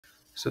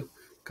So,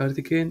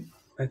 Karthikeyan,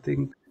 I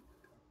think,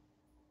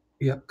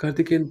 yeah,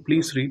 Karthikeyan,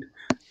 please read.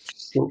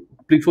 So,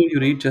 before you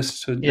read,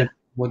 just so Yeah. that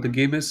what the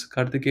game is,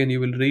 Karthikeyan, you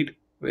will read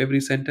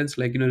every sentence,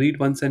 like, read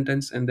one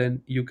sentence and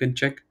then you can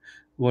check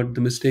what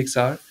the mistakes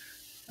are.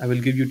 I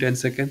will give you 10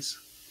 seconds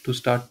to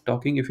start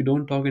talking. If you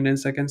don't talk in 10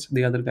 seconds,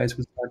 the other guys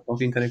will start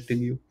talking, correcting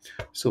you.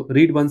 So,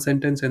 read one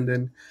sentence and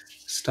then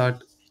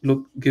start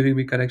giving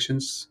me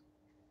corrections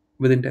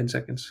within 10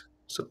 seconds.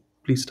 So,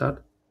 please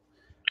start.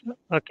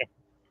 Okay.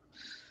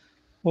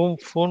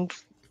 Fund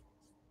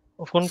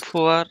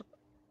vor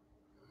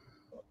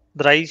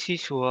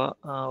 30 Uhr,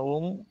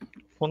 um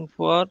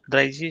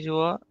 5:30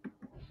 Uhr,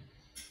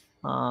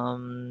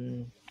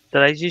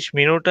 30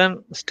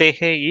 Minuten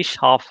stehe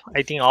ich auf.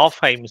 I think off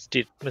I missed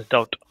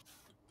out.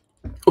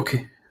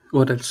 Okay,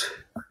 what else?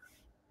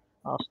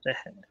 Aufstehe.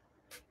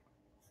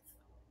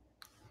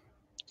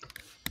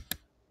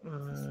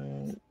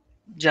 Mm,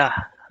 yeah,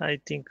 I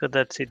think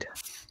that's it.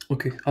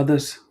 Okay,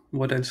 others,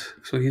 what else?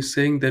 So, he's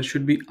saying there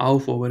should be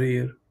auf over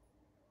here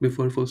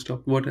before full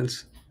stop. What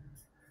else?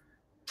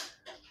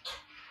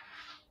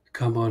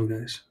 Come on,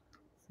 guys.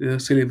 These are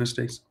silly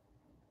mistakes.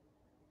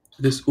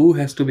 This U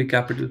has to be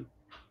capital,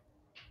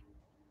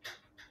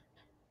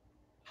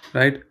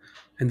 right?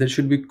 And there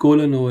should be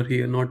colon over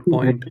here, not That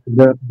point.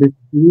 the this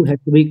U has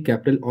to be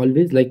capital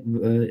always, like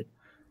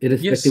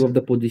irrespective Yes, of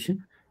the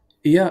position.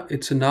 yeah,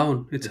 it's a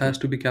noun. It Okay. has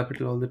to be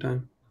capital all the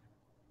time.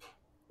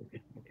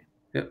 Okay. Okay.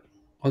 Yeah.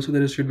 Also,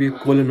 there should be a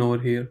colon over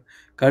here.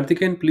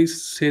 Karthikeyan,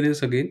 please say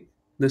this again,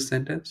 this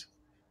sentence.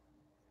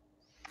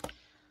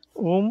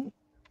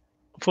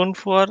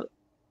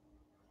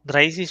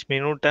 5:30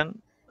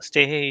 Minuten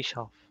stehe ich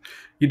auf.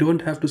 You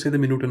don't have to say the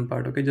minuten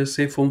part, okay? Just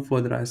say vom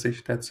for the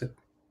Reisisch. That's it.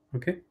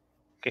 Okay?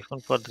 Okay,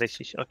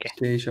 5:30. Okay.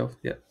 Stay off.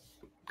 Yeah.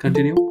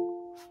 Continue.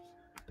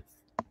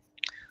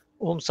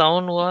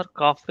 7 Uhr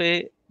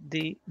Kaffee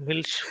die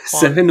Milch von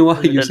 7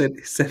 Noah, you Lidl. said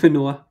 7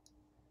 Noah.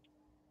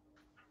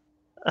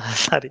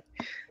 Sorry.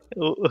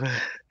 U-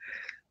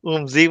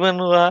 7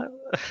 Uhr,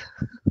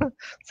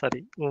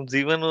 sorry.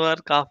 7 Uhr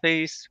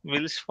Kaffee ist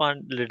Milch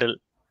von Lidl.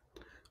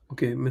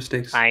 Okay,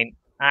 mistakes. I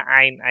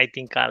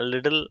think a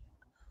little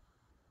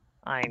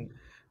ein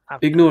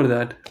after. Ignore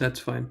that. That's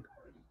fine.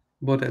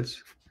 What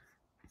else?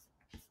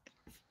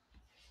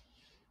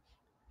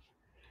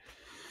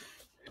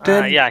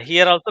 10 Yeah,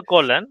 here also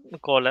colon,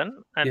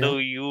 and yeah,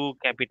 U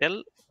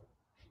capital,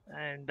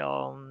 and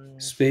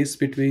space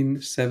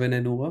between 7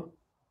 and Noah.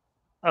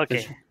 okay,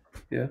 That's,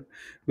 yeah.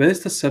 Where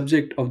is the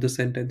subject of the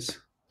sentence?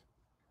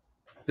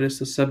 Where is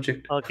the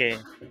subject? okay,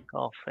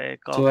 So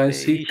I coffee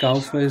see ish.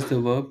 kaufa is the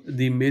verb.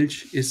 The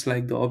milch is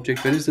like the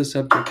object. Where is the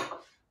subject?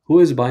 Who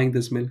is buying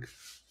this milk?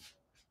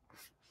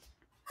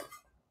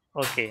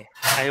 Okay,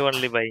 I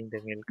only buying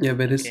the milk. Yeah,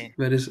 Okay,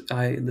 where is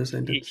I in the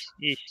sentence?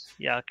 ish.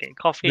 Yeah, okay,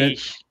 coffee Where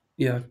ish,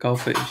 yeah,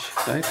 kaufa ish,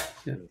 right?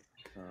 Yeah. Yes.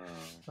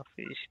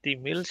 coffee ish. The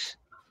milk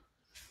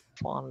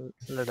von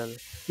little.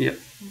 Yeah.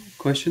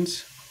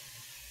 Questions?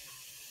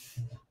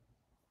 I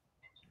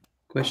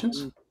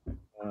Questions? think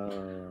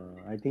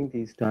I think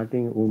the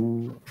starting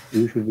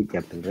you should be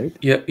capital, right?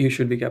 Yeah, you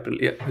should be capital.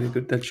 Yeah, very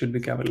good. That should be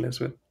capital as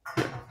well.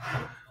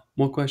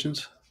 More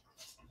questions?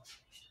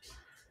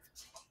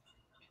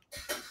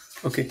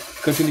 Okay,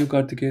 continue,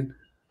 Karthikeyan.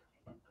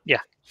 Yeah,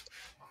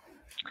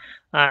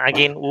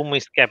 again,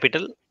 is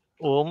capital.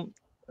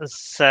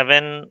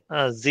 Seven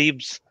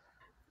zebs.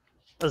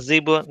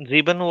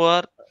 Zeben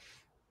were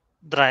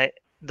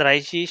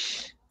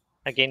Dreichisch,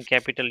 again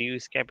capital U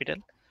is capital.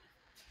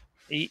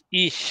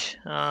 Ish,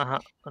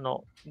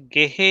 no,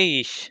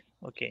 Gehe-ish.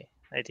 Okay,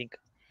 I think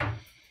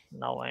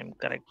now I'm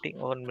correcting.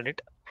 1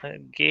 minute.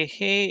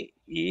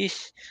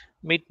 Gehe-ish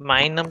mit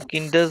meinem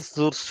Kinder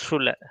zur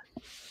Schule.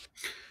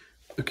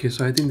 Okay,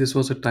 so I think this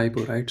was a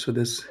typo, right? So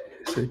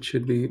it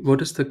should be.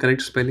 What is the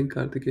correct spelling,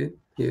 Karthikeyan?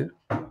 Here,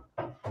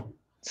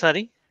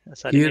 Sorry, here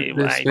sorry.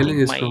 the I spelling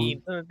think my is wrong.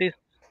 internet is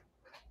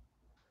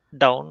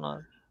down.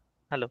 Or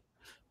hello.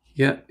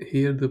 Yeah,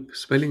 here the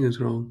spelling is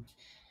wrong.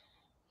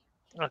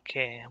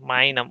 Okay,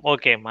 mine.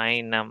 Okay,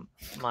 mine. I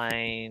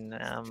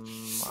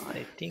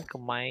think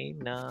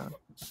mine.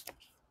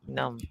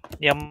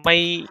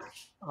 M-I,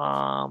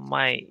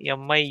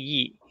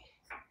 M-I-E,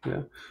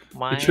 Yeah,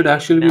 it should my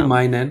actually be num,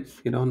 mine,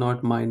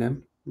 not my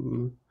name.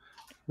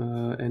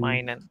 And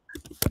mine,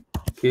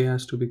 K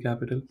has to be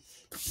capital.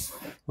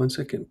 1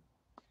 second.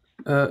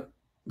 Schule,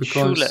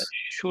 Because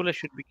Schule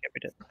should be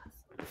capital.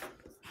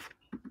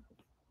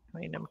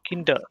 My num,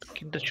 Kinder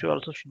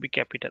should be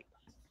capital.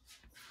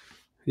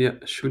 yeah,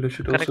 Shula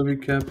should also Correct.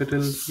 be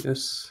capital.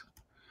 Yes,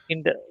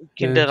 Kinder,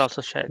 Kinder yes.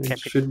 also It capital.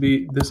 should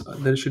be this.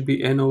 There should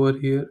be N over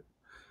here.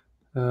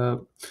 Uh,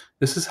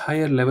 this is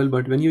higher level,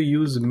 but when you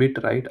use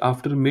mit, right?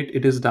 After mit,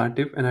 it is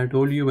dative, and I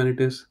told you when it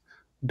is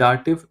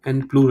dative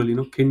and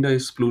plural. Kinder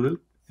is plural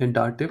and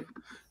dative.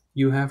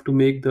 You have to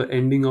make the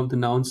ending of the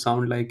noun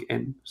sound like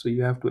N. So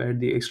you have to add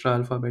the extra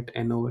alphabet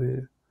N over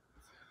here.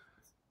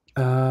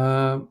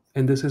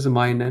 And this is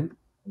mine N.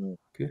 Mm.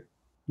 Okay,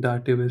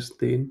 dative is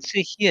den.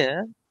 See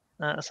here,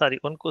 Sorry,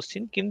 one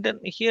question. Kinder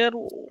here,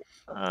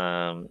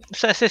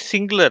 so as a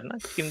singular, na? No,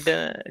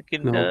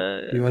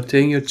 Kinder. you are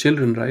saying your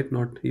children, right?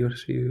 Not you're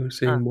Uh,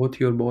 saying both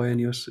your boy and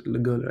your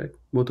girl, right?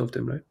 Both of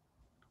them, right?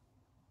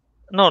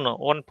 no, no,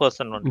 one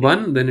person only.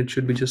 One, then it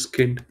should be just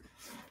kind.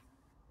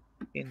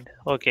 Kind.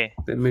 Okay,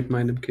 Then mit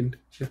meinem Kind.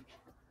 Yeah,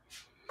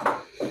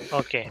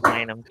 okay,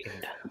 mine kind.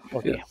 yeah.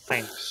 Okay,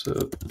 fine. So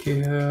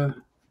yeah,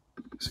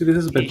 see this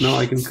is better now.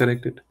 I Ish. can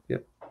correct it.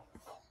 Yeah,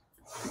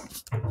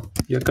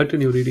 yeah.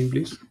 Continue reading,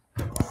 please.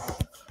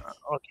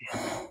 Okay,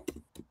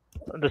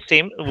 the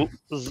same.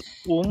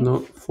 No,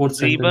 fourth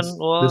Sieben sentence. This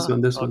war.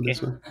 one, this one, Okay,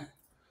 this one.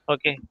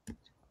 okay.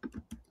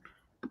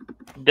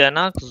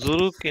 Danak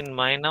Zuruk in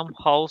meinem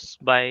Haus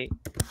bei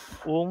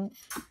neun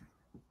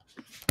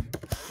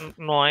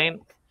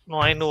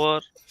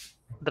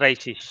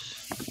 9:30.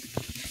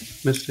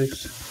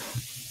 Mistakes.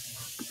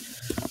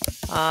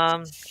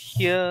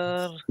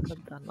 Here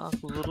Danak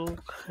Zuruk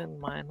in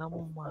meinem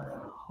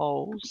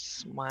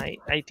Haus. My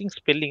I think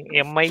spelling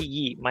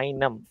MIE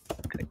meinem.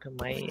 Correct.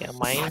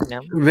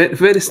 Meinem.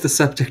 Where is the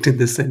subject in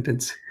this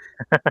sentence?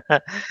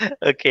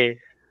 Okay.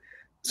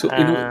 So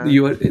Uh,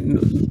 you are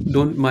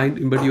don't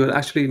mind, but you are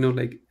actually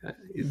like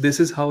this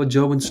is how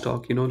Germans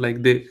talk.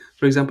 Like they,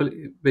 for example,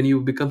 when you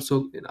become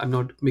so. I'm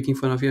not making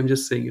fun of you. I'm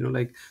just saying,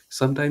 like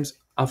sometimes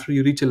after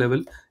you reach a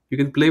level, you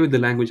can play with the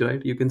language,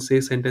 right? You can say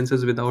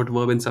sentences without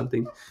verb and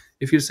something.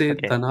 If you say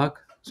okay.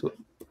 danak, so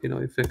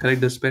if you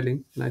correct the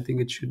spelling, and I think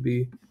it should be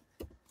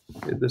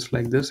this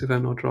like this, if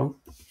I'm not wrong.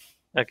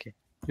 Okay.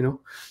 you know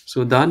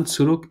so dan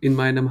suruk in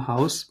meinem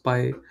house by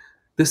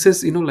this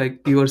is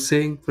like you are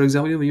saying, for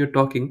example, when you're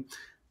talking,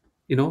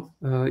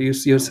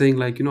 you're saying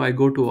like, I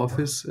go to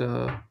office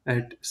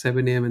at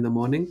 7 a.m. in the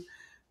morning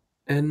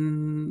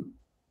and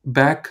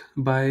back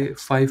by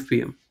 5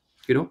 p.m.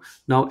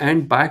 Now,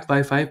 and back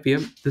by 5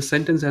 p.m., the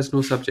sentence has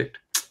no subject.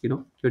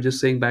 You're just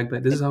saying back by.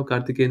 This is how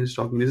Karthikeyan is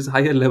talking. This is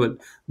higher level,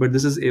 but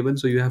this is A1,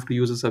 so you have to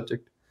use a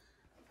subject.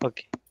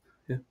 Okay.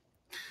 Yeah.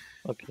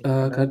 Okay.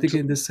 Danak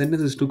Karthikeyan, this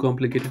sentence is too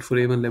complicated for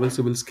A1 level,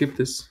 so we'll skip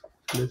this.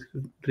 Let's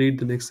read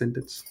the next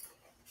sentence.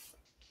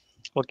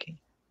 okay.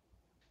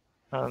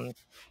 Um.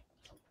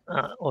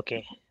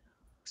 Okay.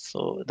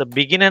 So the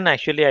beginning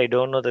actually I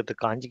don't know that the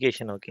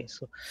conjugation. Okay.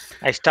 So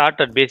I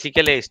started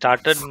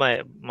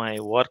my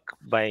work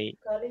by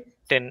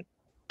 10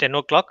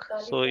 o'clock.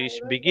 So it's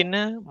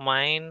beginner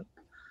mein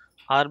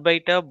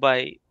Arbeiter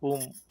by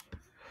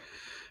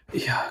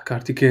Yeah,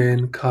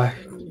 Karthikeyan,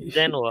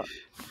 then what?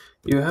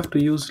 you have to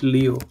use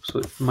Leo.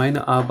 So, meine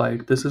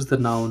Arbeit, this is the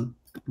noun.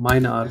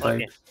 Meine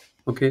Arbeit. Okay.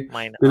 Okay?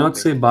 Mein Do not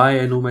say Arbeiter. by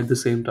and um at the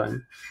same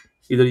time.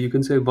 Either you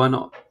can say one,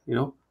 or,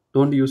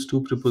 don't use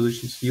two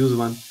prepositions. Use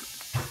one.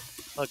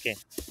 Okay.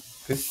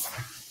 Okay?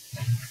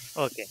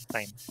 Okay.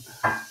 Fine.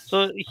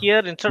 So here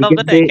instead We of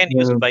can that I say can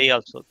use by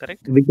also.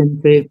 Correct. we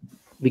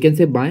can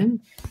say Bayern.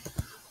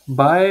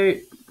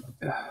 By,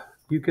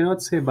 you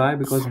cannot say by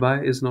because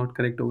by is not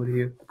correct over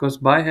here. Because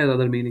by has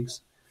other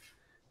meanings.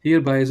 Here,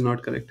 by is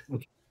not correct.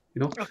 Okay.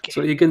 Okay.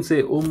 So he can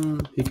say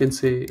he can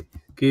say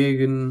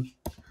gegen,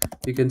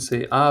 he can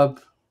say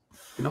ab,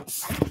 you know,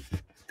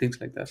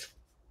 things like that.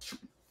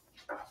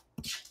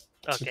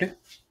 Okay. Okay?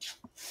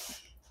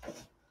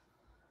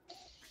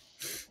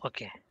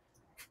 Okay.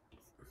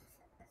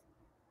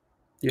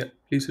 Yeah,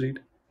 please read.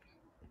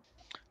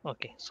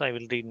 Okay. So I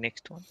will read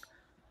next one.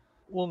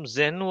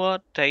 Then war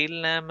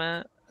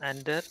Teilnahme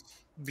an der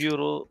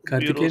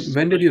Karthikeyan,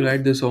 when did you Berufsprüfung.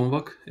 write this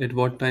homework? At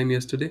what time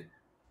yesterday?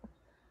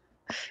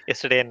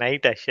 Yesterday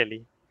night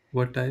actually.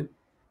 What time?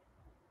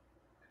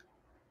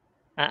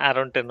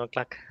 Around 10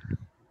 o'clock.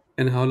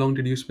 And how long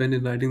did you spend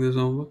in writing this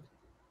homework?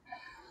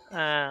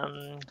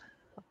 Um,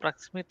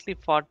 Approximately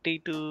 40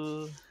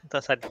 to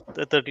sorry,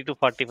 30 to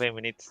 45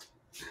 minutes.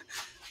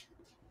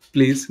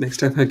 Please, next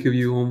time I give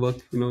you homework,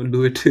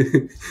 do it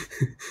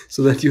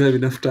so that you have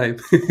enough time.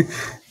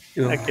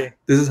 you know, Okay.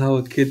 this is how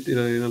a kid,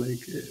 like,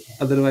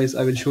 otherwise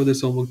I will show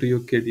this homework to your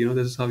kid.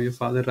 This is how your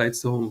father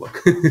writes the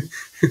homework.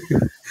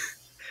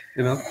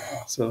 you know,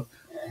 so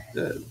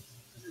uh,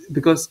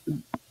 because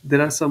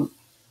there are some,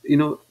 you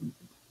know,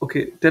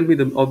 okay, tell me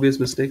the obvious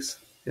mistakes.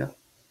 Yeah.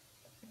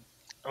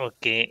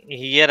 Okay.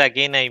 Here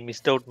again I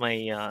missed out my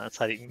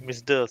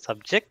missed the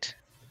subject.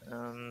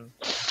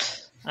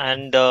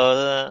 And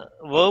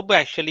verb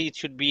actually it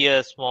should be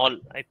a small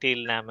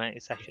tail nama.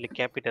 It's actually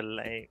capital.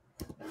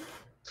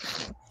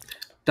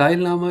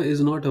 Teilnahme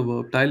is not a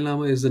verb.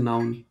 Teilnahme is the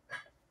noun.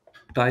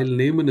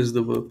 Teilnehmen is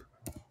the verb.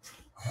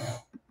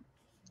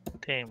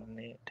 Tail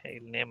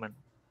name.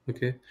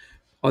 Okay.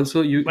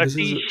 Also, you But this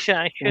is ish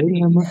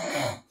actually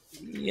Teilnahme.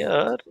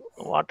 here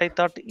what I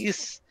thought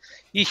is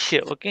ish.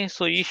 Okay,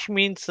 so ish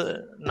means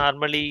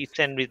normally it's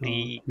end with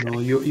e. no,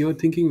 Correct. you're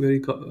thinking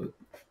very.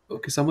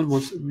 Okay, someone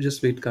wants.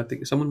 Just wait,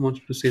 Karthik. Someone wants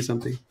to say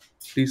something.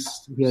 Please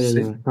Yeah, yeah,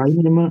 say. yeah.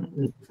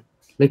 Teilnahme.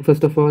 Like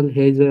first of all,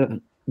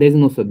 there's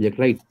no subject,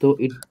 right? So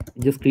it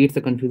just creates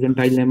a confusion.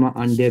 Teilnahme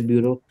an der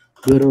Büro.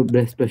 Bureau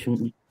best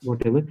person,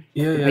 whatever.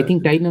 Yeah, But I yeah,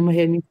 think tile number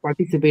here means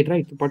participate,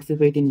 right? To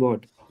participate in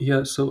what?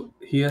 yeah. So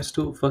he has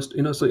to first,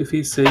 so if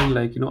he's saying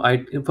like,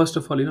 I first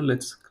of all,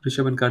 let's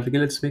Rishabh and Karthik,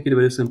 let's make it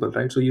very simple,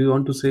 right? So you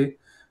want to say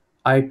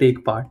I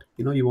take part,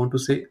 you want to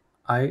say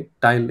I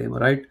tile namer,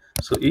 right?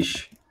 So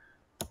ish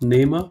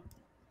namer,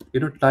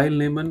 tile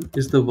namen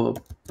is the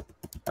verb,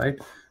 right?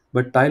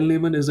 But tile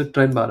namen is a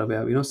trend bar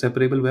verb,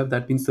 separable verb.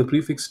 That means the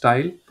prefix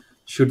tile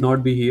should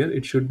not be here.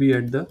 It should be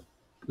at the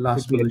Should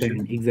last be at the position.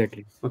 end,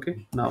 exactly.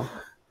 Okay. Now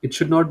it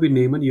should not be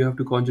namen. You have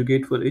to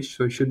conjugate for ish,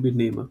 so it should be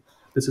namer.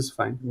 This is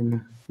fine.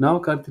 Mm. Now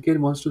Karthikeyan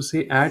wants to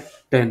say at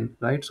 10,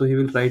 right? So he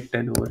will write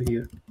 10 over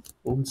here.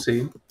 Om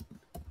same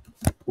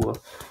over.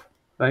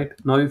 Right?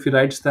 Now if he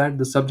writes that,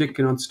 the subject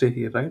cannot stay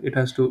here, right? It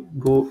has to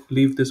go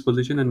leave this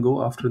position and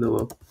go after the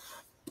verb.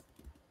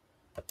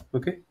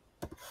 Okay?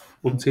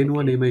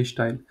 Umsenua Okay. name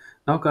style.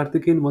 Now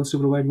Karthikeyan wants to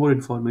provide more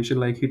information,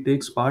 like he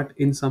takes part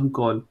in some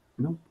call,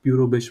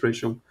 Bureau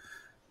Besprechung.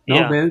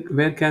 Now Yeah.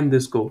 where can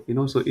this go?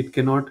 So it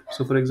cannot.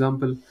 So for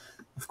example,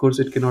 of course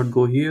it cannot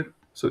go here.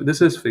 So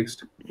this is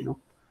fixed, So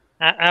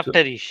After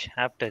ish.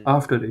 After.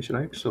 after ish,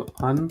 right? So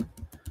an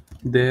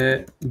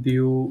der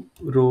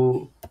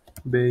Bureau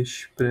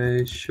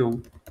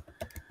Besprechung.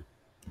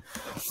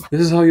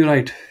 This is how you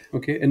write.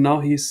 Okay, and now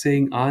he's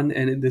saying an,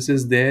 and this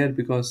is there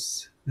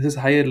because this is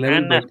higher level,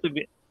 And has but to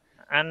be.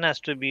 And has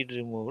to be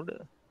removed.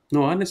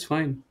 no, an is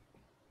fine.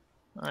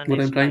 And What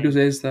is I'm trying to fine.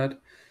 say is that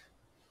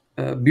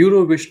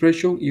Bureau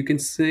Besprechung, you can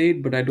say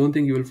it, but I don't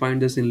think you will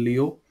find this in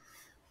Leo.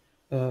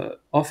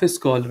 Office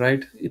call,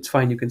 right? It's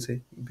fine, you can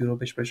say Bureau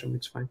Besprechung,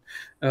 it's fine.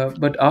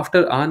 But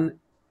after an,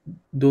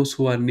 those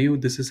who are new,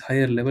 this is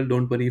higher level.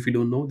 Don't worry if you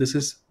don't know. This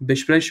is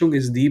Besprechung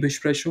is die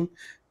Besprechung,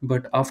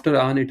 but after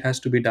an, it has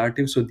to be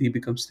dative, so die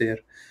becomes there.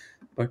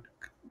 But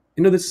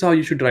this is how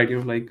you should write.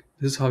 Like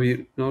this is how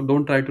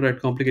don't try to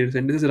write complicated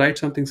sentences. Write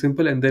something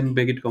simple and then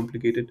make it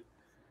complicated.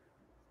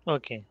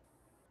 Okay.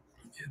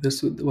 Yeah,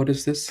 this what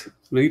is this?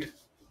 Read.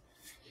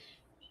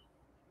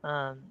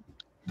 Um,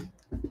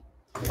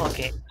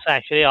 okay. So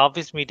actually,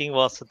 office meeting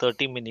was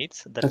 30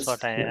 minutes. That's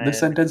what That's I, yeah. I This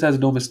sentence has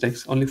no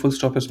mistakes. Only full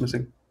stop is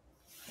missing.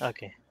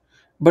 okay.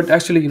 But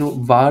actually,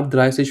 var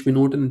 30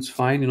 Minuten, it's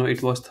fine.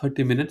 It was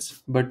 30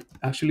 minutes. But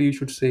actually, you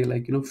should say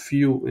like,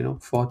 few,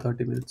 for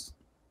 30 minutes.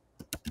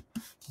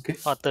 Okay.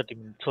 Or 30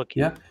 minutes.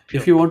 Okay. Yeah.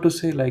 If Sure. you want to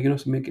say like,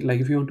 make it like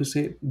if you want to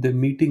say the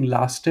meeting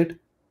lasted,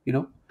 you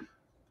know,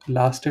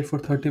 lasted for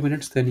 30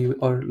 minutes, then you,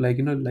 or like,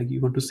 like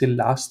you want to say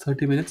last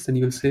 30 minutes, then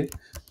you will say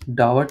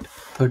Dawat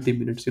 30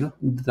 minutes,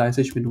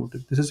 30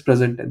 Minuten. This is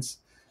present tense.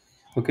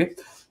 Okay.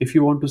 If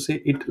you want to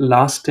say it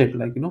lasted,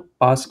 like,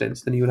 past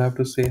tense, then you will have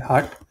to say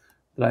Hat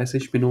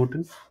 30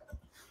 Minuten.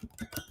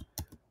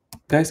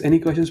 Guys, any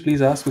questions,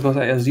 please ask, because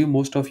I assume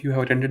most of you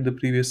have attended the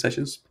previous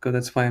sessions, because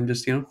that's why I'm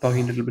just,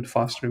 talking a little bit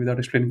faster without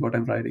explaining what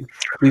I'm writing.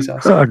 Please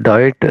ask.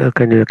 Diet,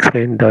 can you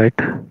explain diet?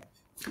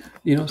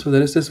 So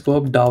there is this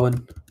verb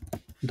dawan.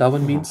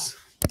 Dawan means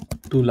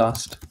to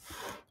last.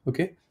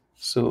 Okay.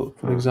 So,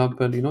 for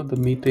example, the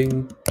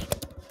meeting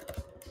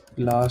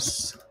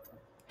lasts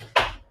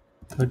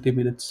 30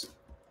 minutes,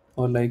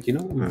 or like,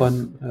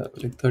 Mm,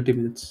 like 30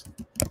 minutes.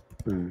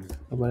 mm,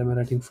 What am I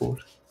writing for?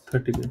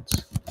 30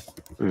 minutes,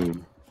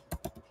 mm,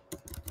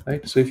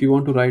 right? So if you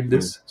want to write mm,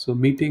 this, so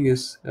meeting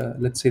is,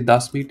 let's say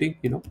das meeting,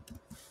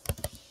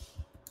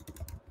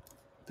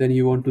 then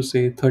you want to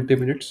say 30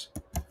 minutes.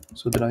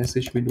 So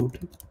 30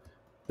 Minuten.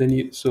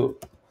 Then so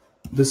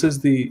this is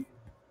the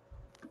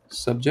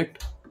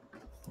subject.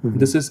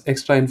 This mm, is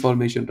extra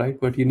information, right?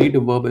 But you need a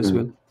verb as mm,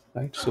 well,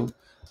 right? So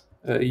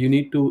you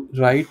need to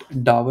write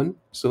dawan.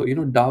 So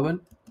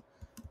dawan,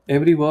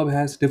 every verb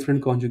has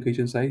different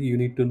conjugations, right? You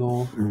need to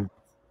know. mm,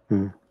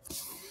 mm,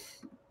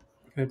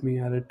 Let me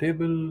add a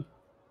table.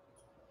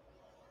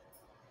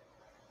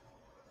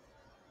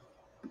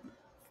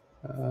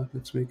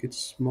 Let's make it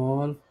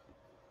small.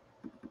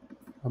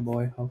 Oh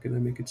boy, how can I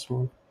make it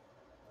small?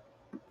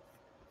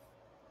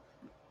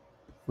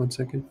 One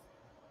second.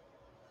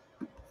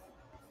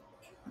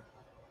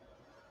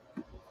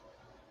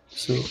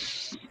 So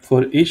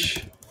for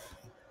ish,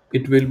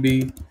 it will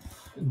be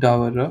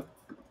dawara.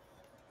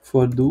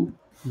 For do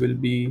will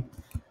be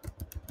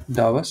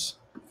dawas.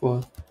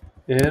 For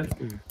air,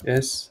 mm,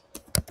 s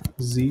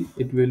z,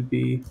 it will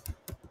be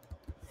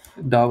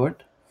dawat.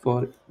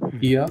 For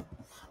mm. ia,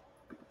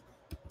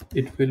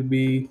 it will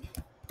be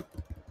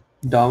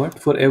dawat.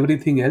 For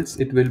everything else,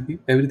 it will be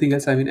everything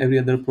else. I mean every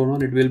other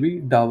pronoun, it will be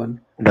dawan.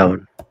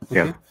 Down. Okay.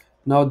 Yeah.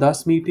 Now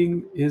thus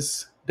meeting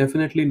is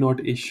definitely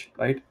not ish,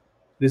 right?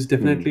 It is Mm,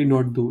 definitely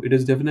not do. It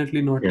is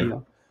definitely not yeah.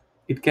 ia.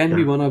 It can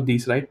be Yeah. one of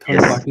these, right? Third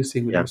Yes. party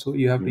singular. Yeah. So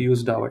you have to Mm,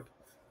 use dawat.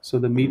 So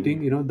the mm,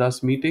 meeting,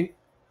 thus meeting,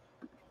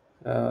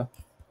 uh,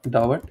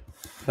 dawat,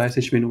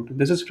 30 Minuten.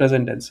 This is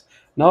present tense.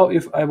 Now,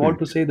 if I want mm,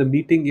 to say the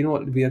meeting,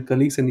 we are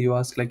colleagues, and you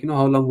ask like,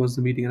 how long was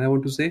the meeting? And I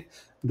want to say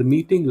the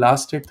meeting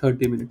lasted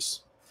 30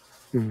 minutes,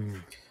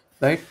 mm,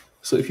 right?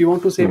 So if you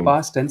want to say mm,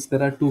 past tense,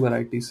 there are two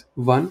varieties.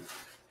 One,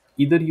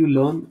 either you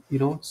learn,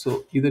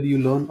 so either you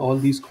learn all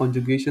these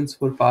conjugations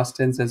for past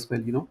tense as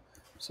well,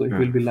 So it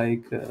will be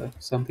like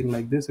something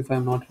like this, if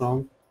I'm not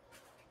wrong.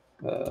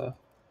 Uh,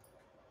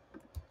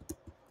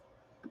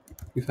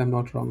 if I'm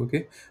not wrong,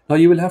 okay. Now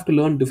you will have to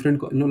learn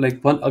different, like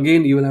one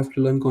again, you will have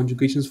to learn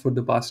conjugations for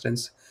the past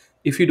tense.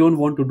 If you don't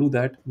want to do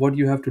that, what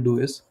you have to do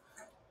is,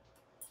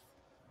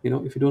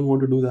 if you don't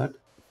want to do that,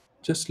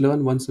 just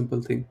learn one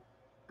simple thing.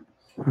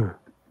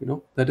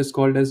 That is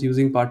called as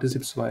using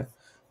participes y.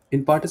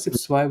 In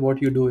participes y,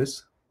 what you do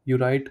is you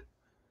write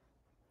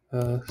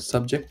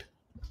subject,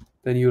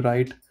 then you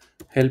write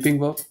helping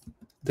verb,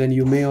 then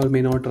you may or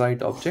may not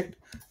write object,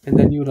 and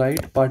then you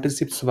write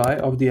participes y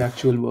of the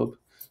actual verb.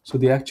 So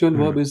the actual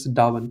verb is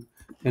dawan,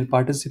 and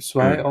participes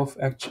y of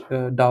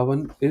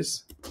dawan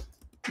is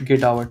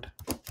gedawat.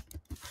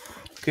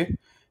 Okay,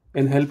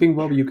 in helping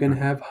verb you can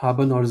have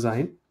haben or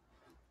sein.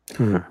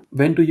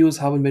 When to use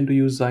haben, when to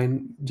use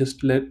sein,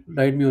 just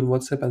write me on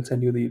WhatsApp. I'll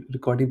send you the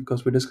recording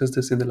because we discussed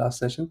this in the last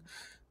session.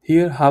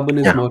 Here haben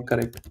is more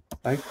correct,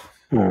 right?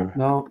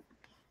 Now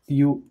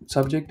you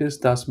subject is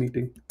das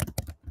meeting,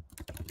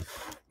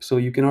 so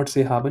you cannot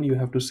say haben, you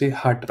have to say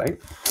hat, right?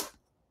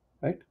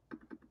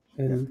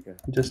 Yes, And yes.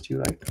 just you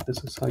write,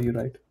 this is how you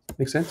write.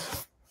 Make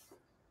sense?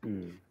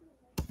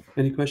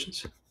 Any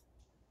questions?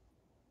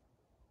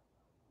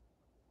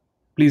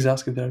 Please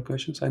ask if there are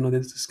questions. I know that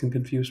this can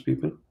confuse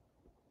people.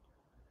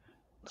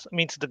 So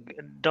means the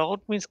dot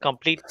means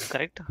complete,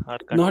 correct, or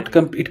Not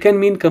continue? it can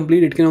mean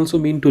complete, it can also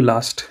mean to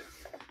last.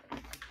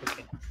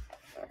 Okay.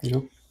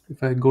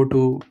 If I go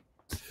to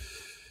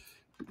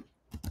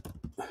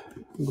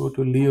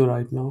Leo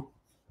right now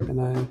and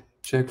I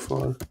check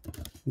for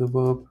the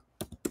verb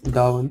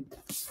dawan.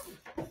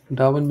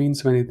 Dawan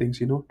means many things,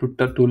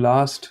 to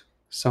last,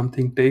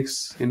 something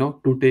takes,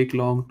 to take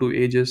long, to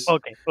ages,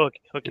 Okay. Okay.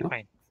 you Okay. know.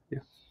 Fine. Yeah.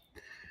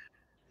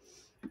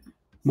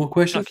 More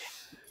questions? Okay.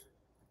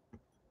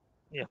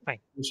 Yeah. Fine.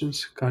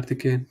 Questions,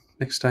 Karthikeyan.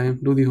 Next time,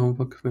 do the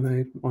homework when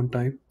I on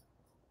time.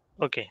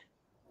 Okay.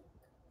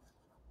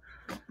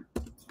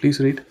 Please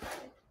read.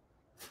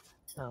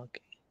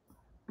 Okay.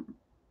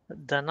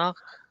 Danach,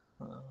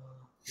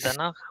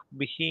 danach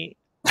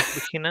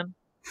beginnen.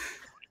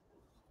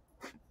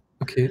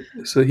 Okay,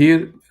 so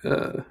here,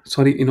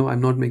 sorry, I'm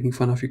not making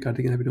fun of you,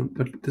 Karthikeyan. I don't,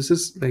 but this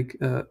is like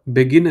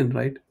beginning,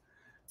 right?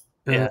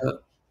 Uh, Yeah.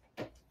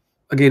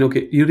 Again,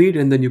 okay, you read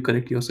and then you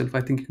correct yourself.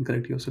 I think you can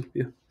correct yourself.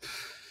 Yeah.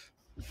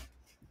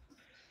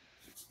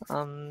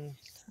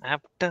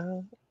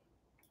 After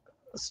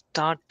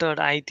started,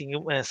 I think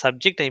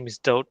subject I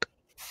missed out.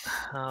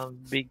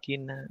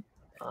 Beginnen.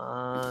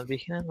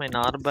 Beginnen mein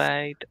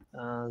Arbeit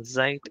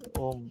seit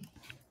You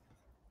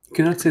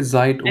cannot say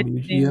Zeit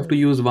only. You have to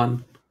letzten. use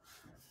one.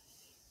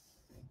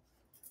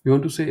 You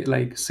want to say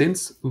like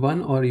since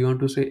one, or you want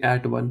to say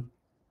at one.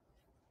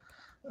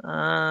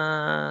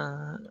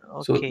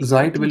 So Okay, I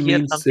Zeit think will here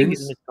mean something is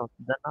since. missed out.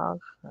 Danach,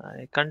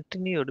 I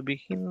continued.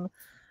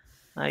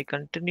 I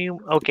continue.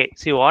 Okay,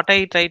 see what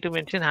I try to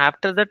mention.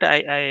 After that,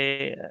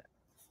 I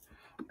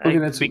Okay,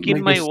 let's begin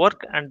make my it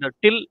work and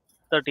till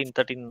 13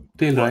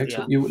 till, word. right.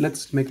 So Yeah. you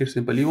let's make it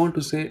simple. You want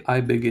to say I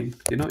begin.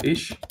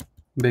 Ish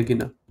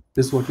beginner.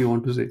 This is what you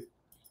want to say,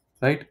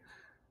 right?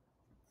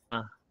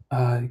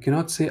 Uh, You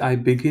cannot say I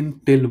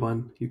begin till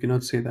one. You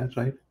cannot say that,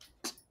 right?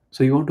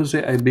 So you want to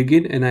say I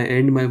begin and I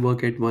end my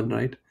work at one,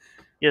 right?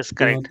 yes, You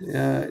cannot.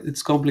 correct.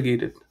 It's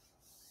complicated.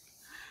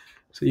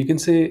 So you can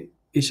say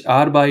Ich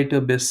arbeite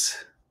bis.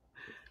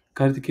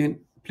 Karthikeyan,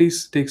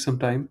 please take some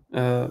time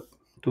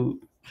to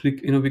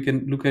we can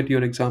look at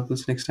your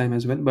examples next time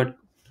as well. But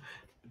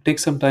take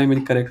some time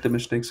and correct the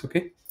mistakes.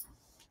 Okay?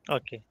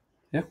 Okay,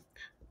 Yeah.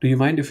 Do you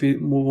mind if we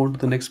move on to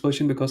the next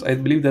question? Because I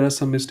believe there are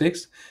some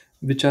mistakes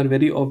which are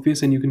very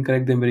obvious and you can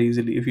correct them very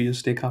easily if you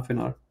just take half an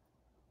hour.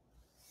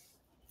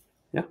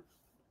 Yeah.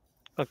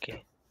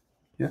 okay,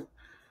 Yeah.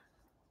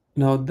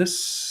 Now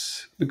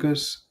this,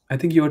 because I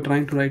think you are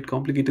trying to write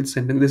complicated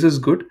sentence. This is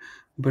good,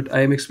 but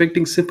I am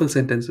expecting simple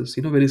sentences.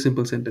 Very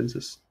simple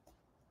sentences.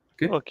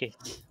 Okay. okay,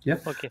 Yeah.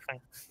 okay,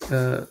 fine.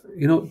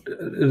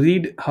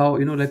 Read how,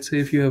 let's say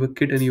if you have a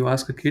kid and you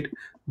ask a kid,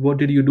 what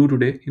did you do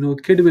today?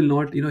 Kid will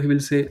not, he will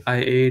say, I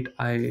ate,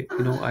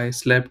 I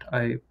slept,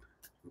 I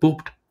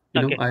pooped,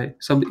 Okay,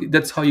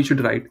 that's how you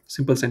should write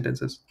simple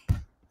sentences.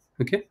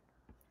 Okay.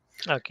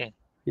 okay.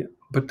 Yeah,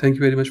 but thank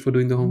you very much for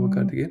doing the homework,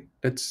 again.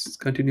 Let's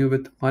continue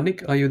with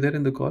Manik. Are you there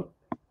in the call?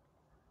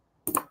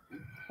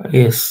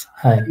 Yes,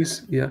 hi.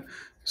 Please. Yeah.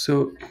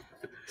 So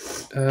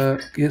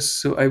yes,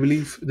 so I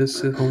believe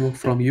this is homework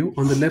from you.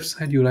 On the left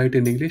side you write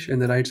in English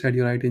and the right side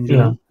you write in Yeah,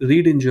 German.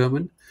 Read in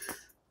German.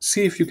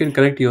 See if you can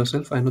correct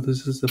yourself. I know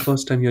this is the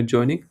first time you're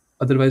joining.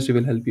 Otherwise, we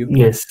will help you.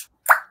 yes.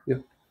 Yeah.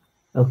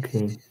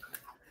 Okay.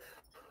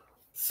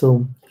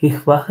 So,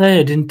 ich wache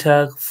jeden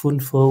Tag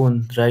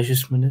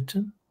 35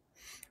 Minuten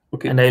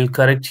Okay. and I'll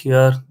correct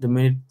here the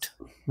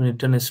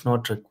minuten is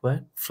not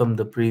required from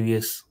the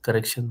previous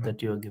correction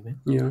that you are giving.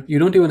 Yeah. You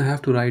don't even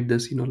have to write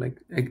this, like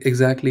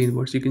exactly in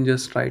words. You can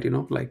just write,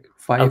 like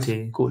five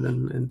Okay.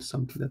 colon and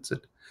something. That's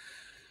it.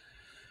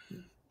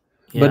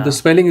 But the Yeah.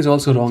 spelling is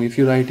also wrong. If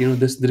you write,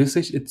 this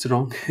it's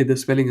wrong. The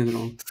spelling is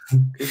wrong.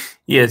 Okay.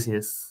 Yes,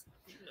 yes.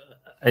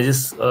 I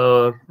just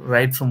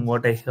write from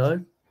what I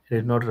heard. I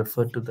did not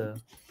refer to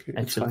the Okay, it's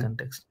actual fine.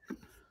 context.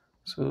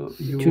 So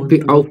It you should want be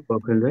to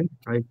aufwachen, right?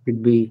 I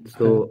should be uh,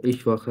 so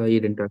ich wache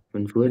jeden Tag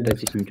 5 Uhr, yes,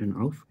 das ist Minuten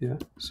auf. yeah.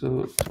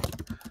 So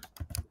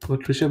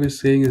what Rishabh is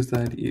saying is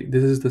that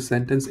this is the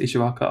sentence ich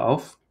wache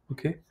auf,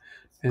 okay,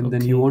 and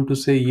then you Okay. want to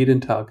say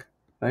jeden Tag,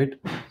 right?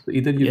 So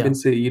either you Yeah. can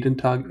say jeden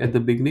Tag at the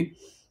beginning,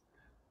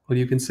 or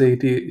you can say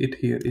it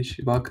here.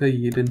 Ich wache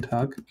jeden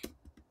Tag,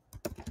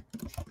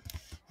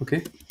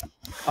 okay,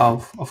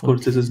 auf. Of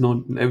course, this Okay. is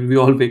not. We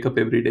all wake up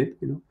every day,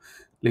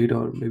 late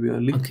or maybe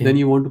early. Okay. Then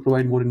you want to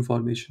provide more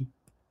information,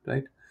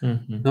 right?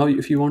 Mm-hmm. Now,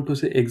 if you want to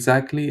say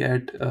exactly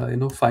at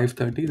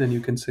 5:30, then you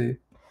can say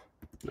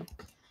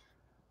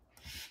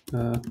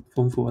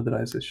vom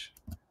Vorderreisisch.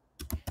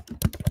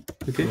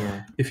 Okay.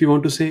 Yeah. If you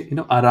want to say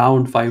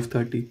around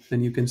 5:30,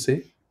 then you can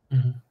say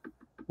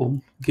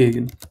Mhm.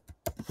 gegen.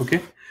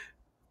 Okay.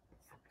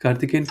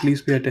 Karthikeyan,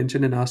 please pay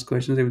attention and ask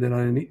questions if there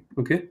are any.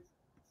 Okay.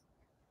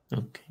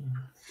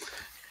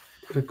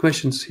 Okay.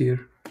 Questions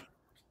here.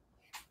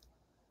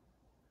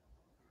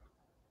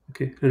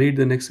 Okay. Read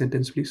the next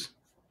sentence, please.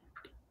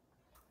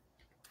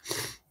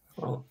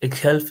 Oh,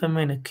 ich helfe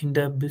meine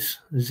Kinder bis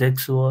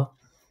 6 Uhr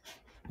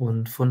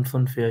und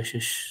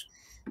 45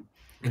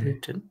 Okay.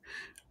 Minuten.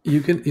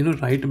 You can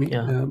write me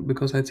Yeah.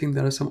 because I think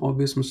there are some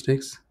obvious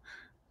mistakes.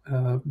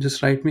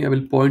 Just write me. I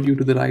will point you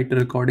to the right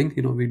recording.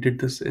 We did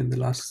this in the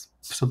last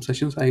some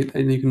sessions.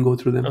 And you can go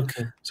through them.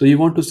 Okay. So you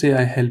want to say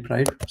I help,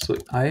 right? So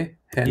I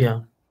help.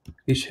 Yeah.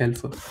 Ich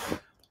helfe.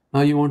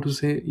 Now you want to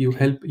say you Okay.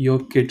 help your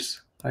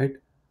kids, right?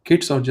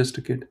 Kids or just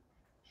a kid?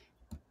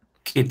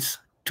 Kids.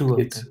 2 of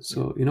Kids. them.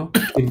 So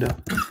Kinder.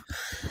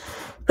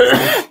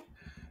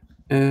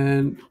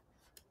 And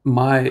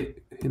my,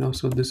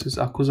 so this is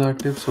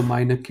accusative. So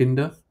meine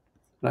Kinder,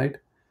 right?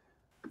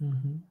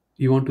 Mm-hmm.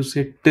 You want to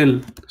say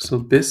till. So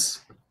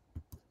bis.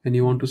 And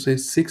you want to say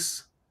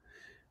 6.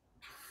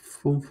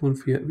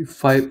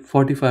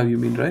 5:45, you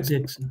mean, right?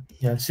 6.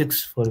 Yeah,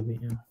 6 for me.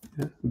 Yeah.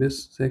 Ja,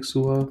 bis 6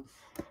 Uhr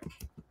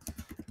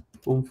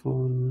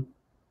 45.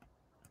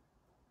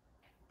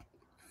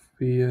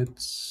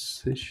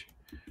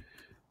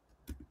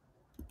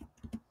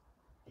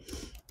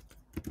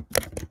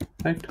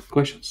 Right?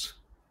 Questions?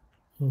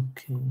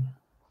 Okay.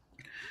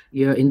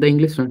 Yeah, in the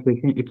English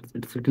translation,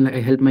 it's written like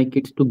I help my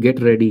kids to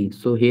get ready.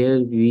 So here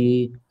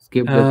we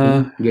skip the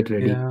thing, get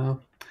ready. Yeah.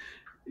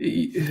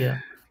 Yeah.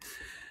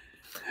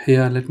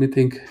 Yeah, let me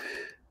think.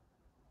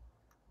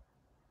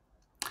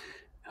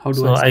 How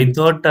do I So say I it?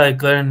 thought I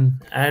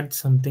can add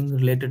something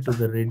related to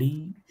the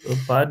ready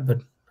part,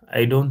 but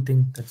I don't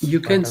think that's You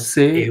can part of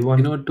say,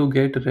 A1. to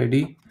get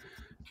ready.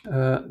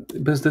 But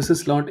this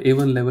is not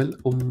A1 level.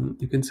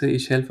 You can say,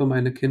 ich helfe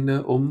meine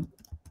Kinder,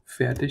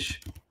 fertig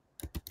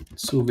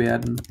zu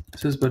werden.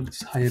 This is but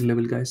it's higher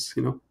level, guys.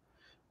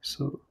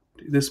 So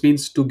this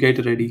means to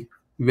get ready.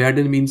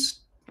 Werden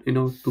means,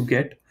 to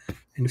get,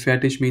 and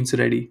fertig means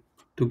ready,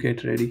 to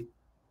get ready.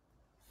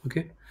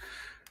 Okay.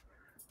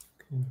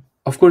 Okay.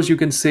 Of course, you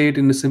can say it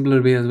in a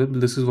simpler way as well.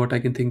 But this is what I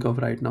can think of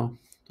right now.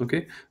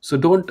 Okay. So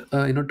don't,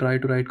 try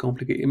to write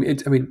complicated.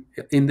 I mean,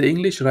 in the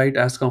English, write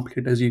as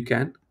complicated as you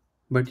can,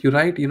 but you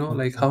write,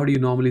 like Okay. how do you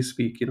normally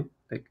speak,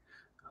 like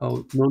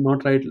how, no,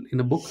 not write in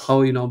a book,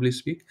 how you normally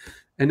speak.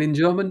 And in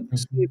German,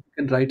 see Mhm. if you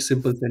can write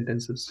simple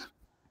sentences,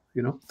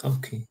 you know.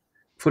 Okay.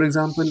 For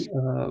example,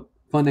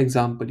 one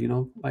example,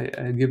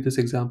 I give this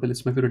example,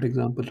 it's my favorite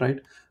example, right?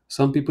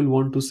 Some people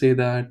want to say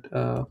that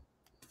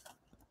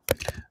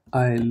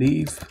I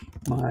leave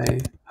my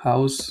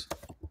house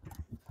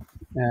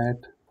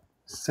at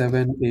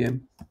 7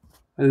 a.m.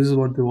 This is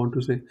what they want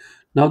to say.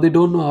 Now they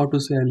don't know how to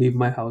say I leave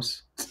my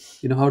house.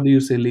 How do you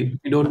say leave?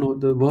 You don't know.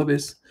 The verb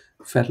is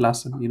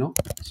verlassen.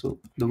 So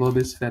the verb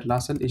is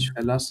verlassen. Ich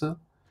verlasse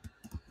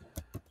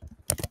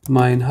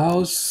mein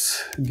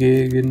Haus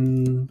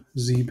gegen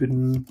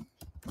 7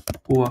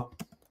 Uhr.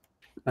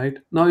 Right?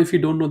 Now, if you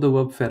don't know the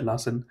verb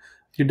verlassen,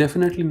 you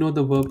definitely know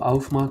the verb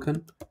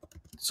aufmachen,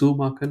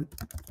 zumachen,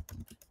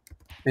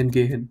 and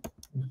gehen.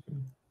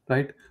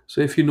 Right?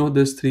 So if you know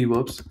these three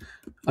verbs,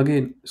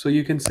 again, so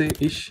you can say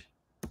ich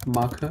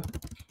mache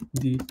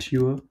die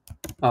Tür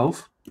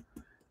auf,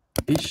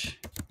 ich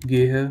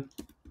gehe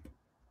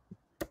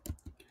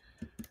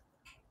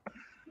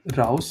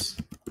raus,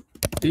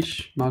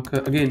 ich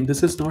mache. Again,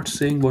 this is not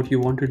saying what you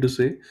wanted to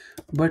say,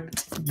 but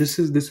this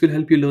will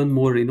help you learn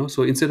more.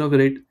 So instead of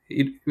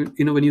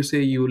when you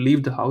say you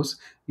leave the house,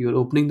 you are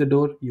opening the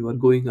door, you are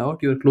going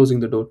out, you are closing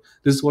the door.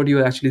 This is what you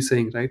are actually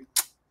saying, right?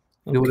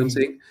 You know what I'm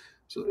Okay. saying?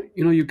 So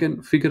you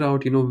can figure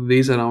out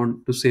ways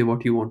around to say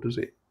what you want to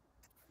say.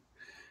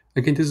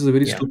 Again, this is a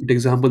very Yeah. stupid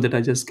example that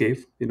I just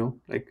gave.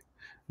 Like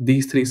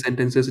these three Mm.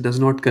 sentences does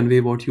not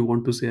convey what you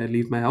want to say. I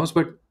leave my house,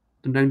 but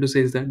I'm trying to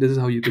say is that this is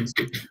how you can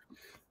say.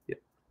 Yeah.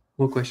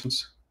 More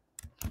questions?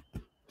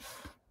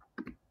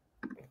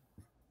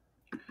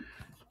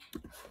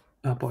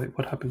 Ah, boy,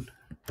 what happened?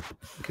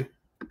 Okay.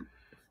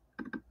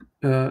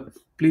 Uh,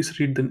 please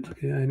read the.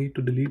 Okay, I need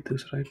to delete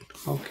this, right?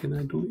 How can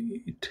I do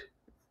it?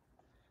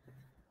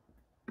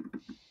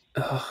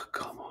 Oh,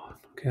 come on.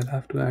 Okay, I'll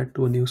have to add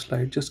to a new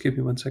slide. Just give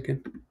me 1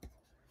 second.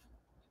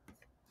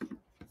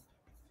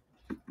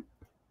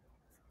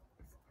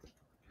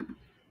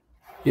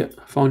 Yeah,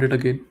 found it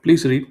again.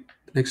 Please read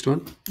the next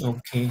one.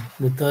 Okay,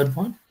 the third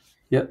one.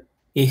 Yeah.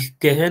 Ich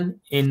gehe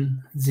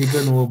in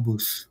 7 Uhr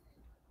Bus.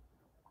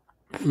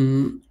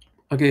 Mm,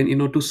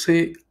 Again, to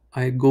say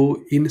I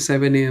go in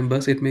 7 a.m.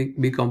 bus, it may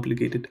be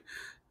complicated.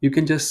 You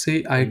can just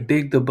say I Okay.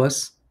 take the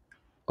bus,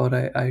 or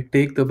I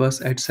take the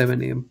bus at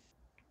 7 a.m.,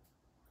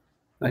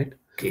 right?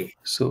 Okay.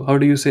 So how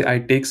do you say I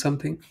take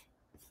something?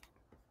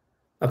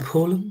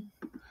 Abholen.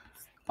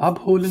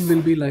 Abholen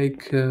will be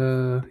like,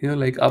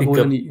 like Pick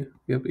abholen,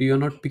 up. you're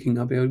not picking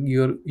up,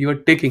 you're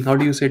taking. How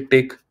do you say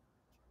take?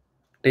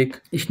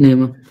 Take. Ich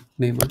nehme.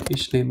 Nehme.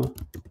 Ich nehme.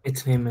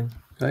 It's Neyman.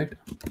 Right?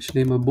 Ich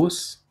nehme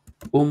Bus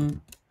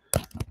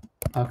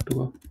 8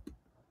 Uhr.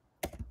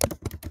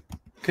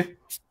 Okay.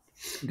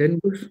 Den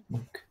Bus.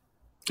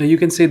 Okay. You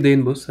can say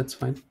den Bus, that's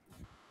fine.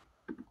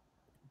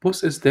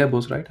 Bus is their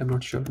bus, right? I'm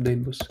not sure.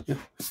 Den Bus. Yeah.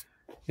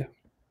 Yeah.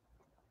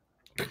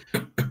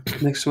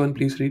 Next one,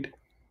 please read.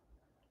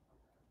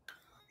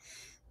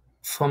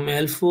 Vom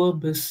 11 Uhr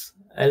bis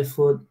 11:30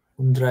 Uhr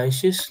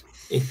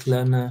ich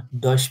lerne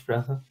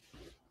Deutschsprache.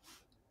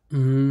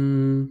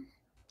 Mm,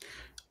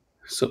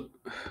 so,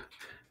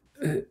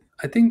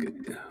 I think,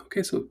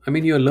 okay, so, I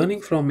mean, you're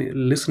learning from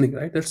listening,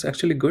 right? That's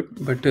actually good,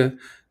 but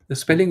the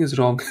spelling is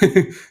wrong.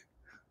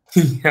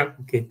 Yeah,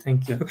 okay,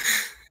 thank Yeah. you.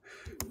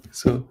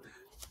 So,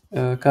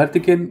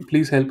 Karthikeyan,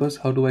 please help us.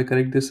 How do I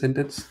correct this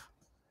sentence?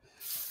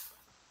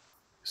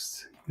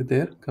 You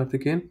there,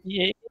 Karthikeyan?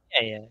 Yeah,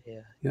 yeah, yeah,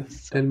 yeah. Yeah,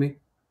 So, tell me.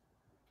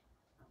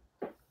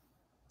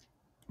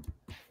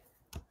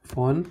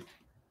 Fawn.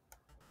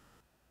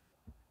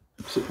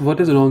 So what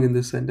is wrong in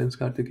this sentence,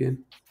 Karthikeyan?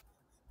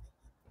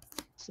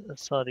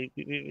 sorry,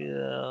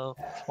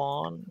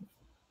 phone.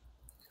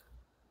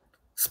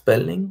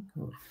 Spelling?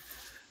 Or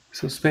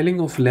So spelling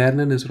of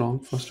lernen is wrong,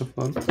 first of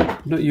all.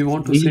 No, you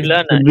want to We say,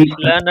 Lerne, should ich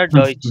lerne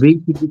Deutsch.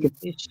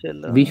 Ich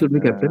we should be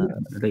capital,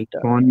 lerne like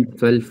font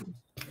 12.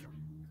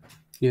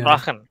 yeah.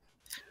 Sprachen.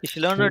 Ich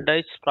lerne So,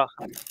 Deutsch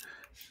Sprachen.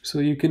 so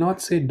you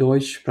cannot say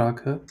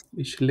Deutschsprache.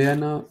 Ich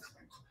lerne.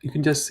 You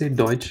can just say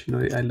Deutsch.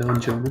 I learn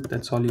German.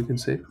 That's all you can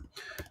say.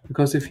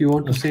 Because if you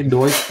want to say okay.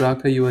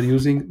 Deutschsprache, you are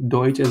using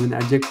Deutsch as an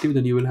adjective.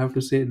 Then you will have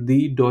to say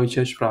die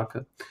deutsche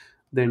Sprache.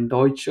 Then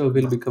Deutsch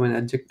will become an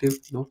adjective.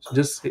 So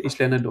just say Ich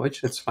lerne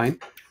Deutsch. That's fine.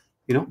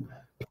 You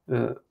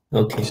know.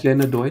 Okay. Ich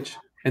lerne Deutsch,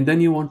 and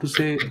then you want to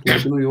say,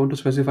 like, you want to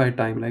specify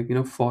time, like,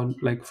 for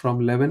like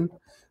from 11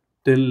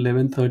 till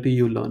 11:30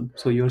 you learn,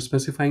 so you're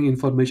specifying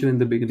information in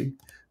the beginning.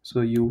 So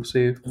you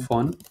say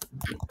von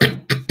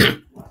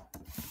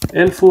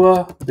 11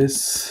 Uhr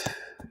bis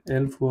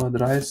 11:30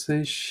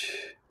 Uhr.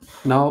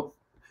 Now,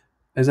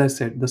 as I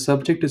said, the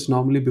subject is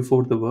normally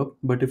before the verb,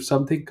 but if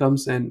something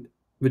comes and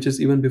which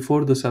is even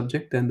before the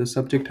subject, then the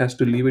subject has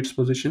to leave its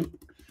position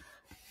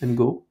and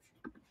go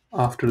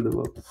after the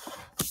verb.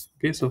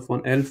 Okay, so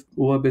von 11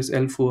 Uhr bis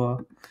 11:30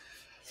 Uhr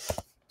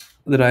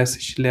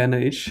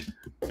lerne ich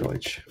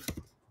Deutsch.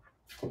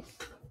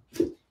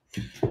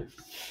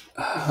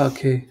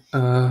 Okay.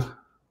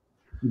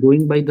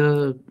 Going by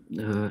the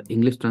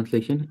English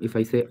translation, if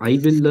I say I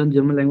will learn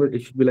German language,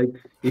 it should be like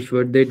ich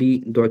werde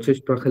die deutsche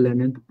Sprache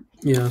lernen.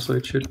 Yeah, so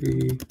it should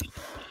be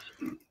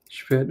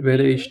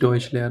werde ich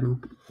Deutsch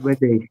lernen.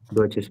 Werde ich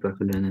deutsche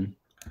Sprache lernen.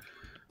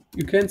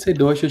 You can say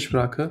Deutsche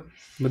Sprache,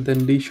 but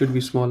then D should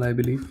be small, I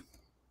believe.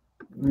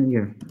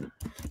 Yeah.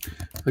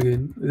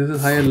 Again, this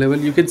is higher level.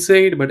 You can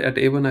say it, but at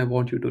A1, I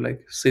want you to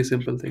like say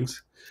simple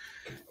things.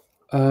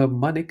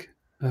 Manik,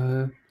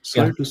 Yeah.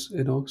 sorry to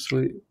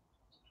so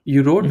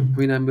you wrote. I Mhm.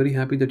 mean, I'm very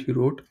happy that you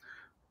wrote,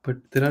 but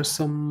there are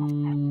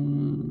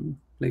some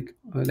like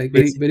very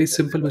Basic. very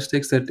simple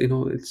mistakes that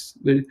it's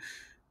very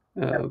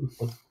um,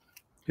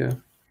 yeah.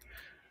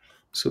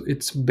 So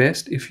it's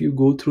best if you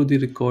go through the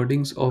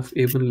recordings of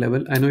A1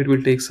 level. I know it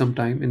will take some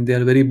time, and they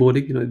are very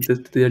boring.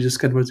 They are just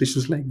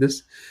conversations like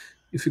this.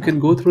 If you can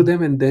go through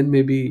them and then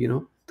maybe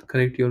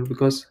correct your,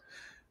 because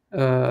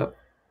uh,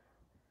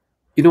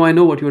 I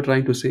know what you are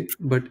trying to say,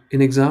 but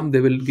in exam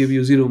they will give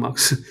you 0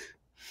 marks.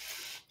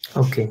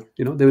 Okay.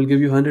 They will give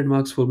you 100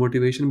 marks for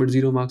motivation, but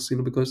 0 marks.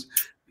 Because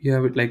you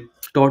have it like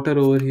daughter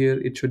over here.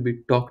 It should be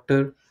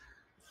doctor.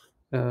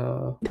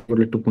 I would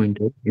like to point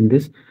out in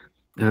this.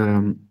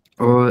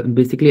 Or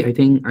basically, I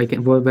think I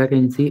can where I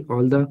can see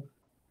all the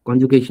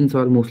conjugations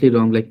are mostly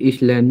wrong. Like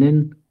ich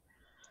lernen,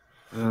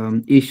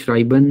 ich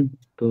schreiben.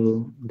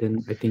 So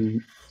then I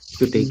think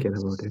should take care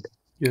about it.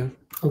 Yeah.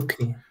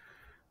 Okay.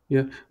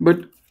 Yeah,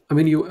 but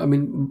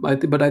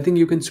but I think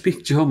you can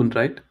speak German,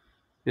 right?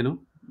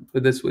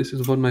 But this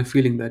is what my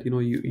feeling, that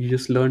you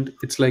just learned.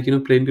 It's like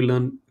playing to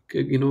learn,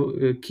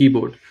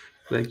 keyboard.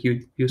 Like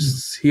you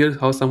hear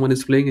how someone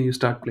is playing and you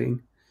start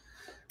playing.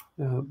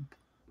 Uh,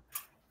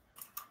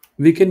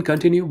 we can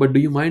continue, but do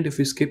you mind if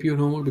we skip your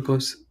homework,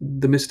 because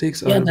the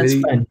mistakes Yeah, are that's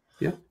very, fine.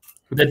 yeah.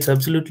 Okay. That's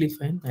absolutely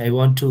fine. I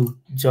want to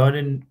join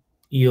in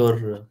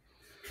your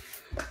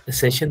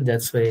session.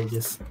 That's why I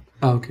just.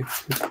 Okay.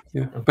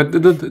 Yeah. Okay. But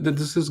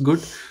this is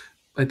good.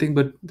 I think,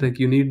 but like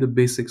you need the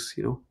basics,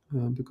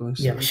 because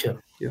Yeah,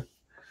 sure. yeah.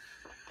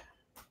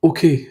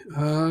 Okay,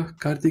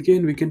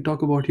 Karthikeyan, we can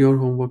talk about your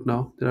homework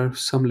now. There are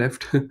some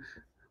left Okay,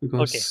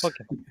 because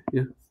okay.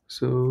 yeah.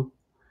 So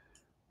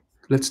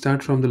let's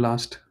start from the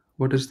last.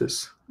 What is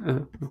this?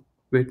 No,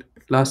 wait,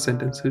 last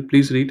sentence. Uh,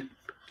 Please read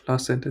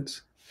last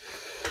sentence.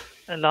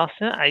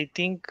 Last, I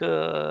think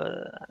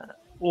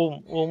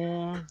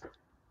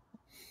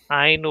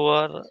ein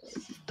nur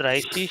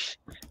 30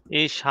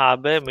 ich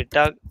habe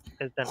Mittag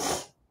essen.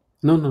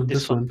 No, no, This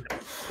this one. one,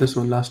 this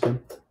one, last one,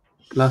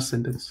 last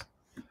sentence.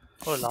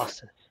 Oh,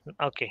 last.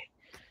 Okay.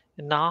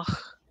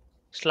 Nach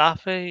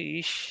schlafe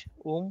ich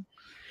 2.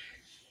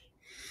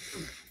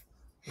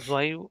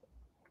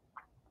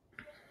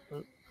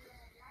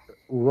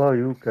 Who are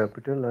you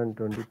capital and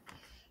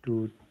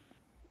 22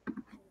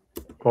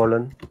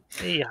 colon?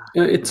 Yeah.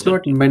 It's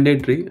not 20.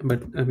 mandatory,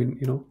 but I mean,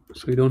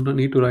 so you don't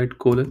need to write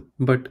colon.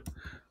 Uh,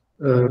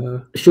 Uh,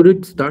 should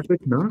it start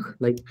with nach?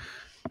 Like,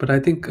 but I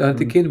think mm,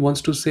 Karthikeyan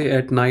wants to say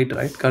at night,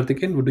 right?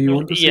 Karthikeyan, do you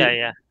want to Yeah, say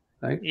yeah.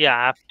 right Yeah,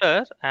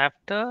 after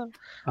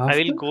I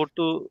will after? go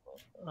to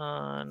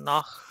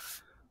nach.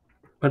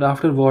 But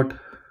after what?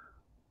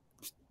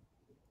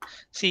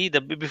 See,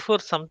 before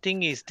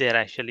something is there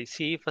actually.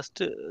 See, first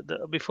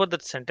the before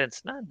that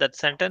sentence, na, that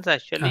sentence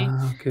actually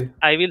Ah, okay.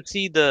 I will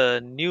see the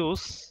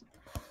news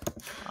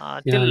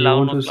till Yeah, you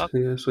 11 want to o'clock.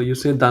 say, so you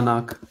say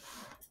Danak.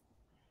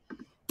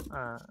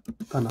 Uh,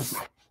 Danak.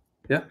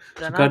 Yeah.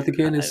 So Danach,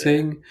 Karthikeyan is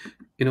saying,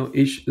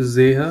 Ich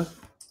sehe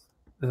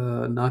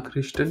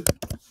Nachrichten.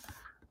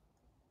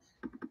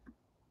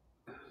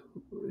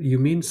 You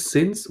mean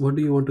since? What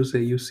do you want to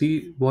say? You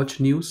see, watch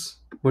news.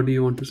 What do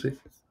you want to say?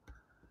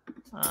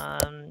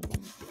 um,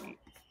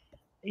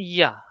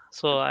 yeah.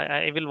 So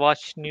I will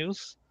watch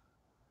news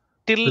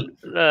till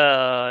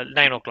But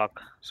 9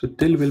 o'clock. so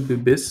till will be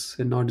bis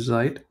and not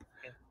Zeit.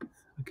 Okay.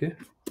 Okay.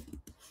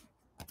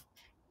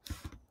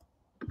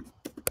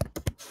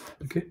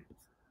 Okay.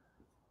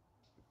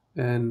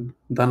 And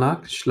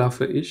danach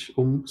schlafe ich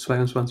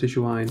 22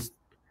 Uhr ein.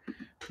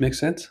 Makes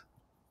sense?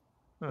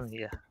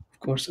 Yeah. Of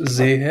course,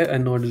 sehe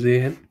and not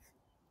sehen.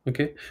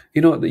 Okay,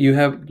 you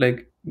have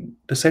like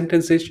the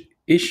sentence is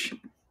ich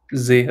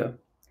sehe.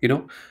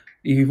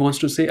 He wants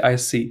to say I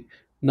see.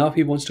 Now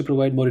he wants to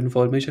provide more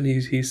information.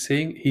 He's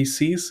saying he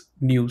sees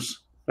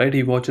news, right?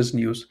 He watches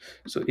news.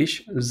 So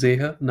ich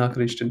sehe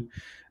Nachrichten.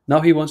 Now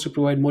he wants to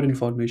provide more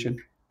information.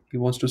 He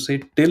wants to say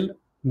till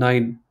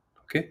 9.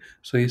 Okay,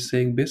 so he's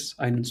saying bis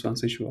 21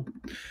 Uhr.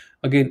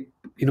 Again,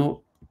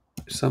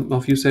 some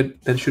of you said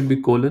there should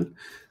be colon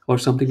or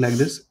something like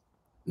this.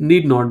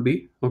 Need not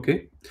be.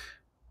 Okay,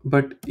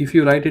 but if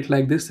you write it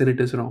like this, then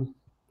it is wrong.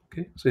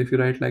 Okay, so if you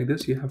write like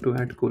this, you have to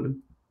add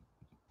colon.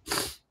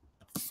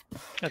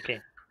 Okay.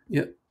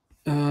 Yeah.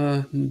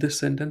 This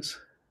sentence.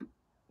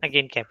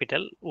 Again,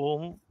 capital.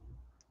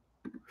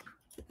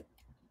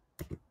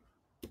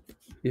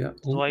 Yeah.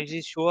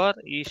 Zweite sure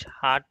is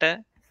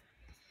hatte.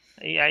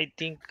 I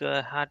think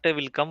hatte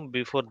will come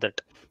before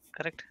that.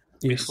 Correct.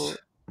 Before Yes.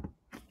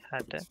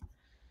 hatte.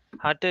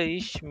 Hatte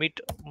ich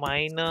mit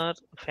meiner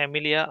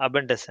Familie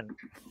Abendessen.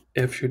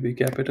 F should be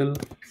capital.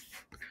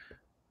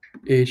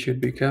 A should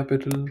be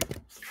capital.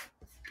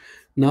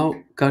 Now,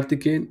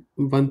 Karthikeyan,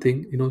 one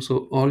thing,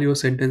 so all your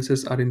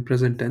sentences are in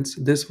present tense.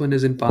 This one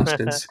is in past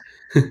tense.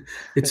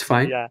 It's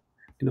fine, Yeah.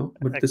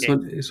 but this Okay.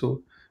 one is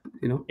so,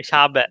 you know, Ich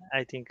habe,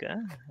 I think.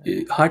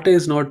 Harte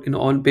is not,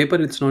 on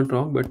paper it's not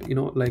wrong, but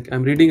like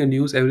I'm reading a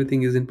news,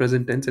 everything is in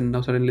present tense, and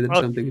now suddenly there's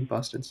Okay. something in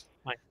past tense.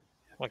 Fine.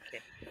 Okay.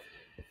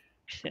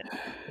 Yeah.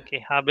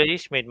 Okay. Habe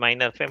ich mit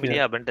meiner Yeah.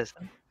 Familie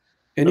Abendessen.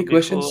 So Any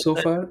questions before so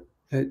that, far?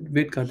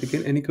 Wait,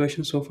 Karthikeyan, any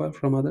questions so far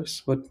from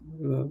others? What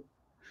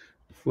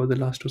were the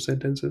last two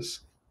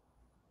sentences?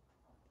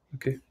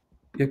 Okay.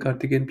 Yeah,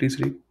 Karthikeyan, please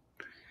read.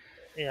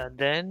 yeah,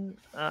 then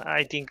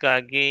I think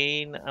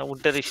again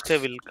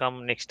Unterrichter will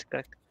come next,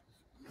 correct?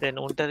 Then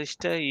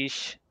Unterrichter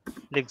ist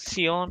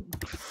Lektion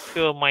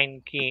für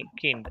mein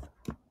Kind.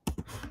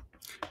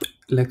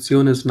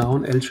 Lexion is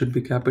noun, L should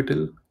be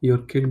capital. Your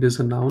kind is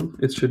a noun,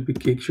 it should be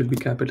cake should be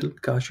capital,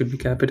 ka should be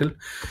capital.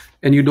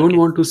 And you don't Okay.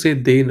 want to say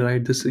dain,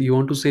 right? This you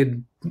want to say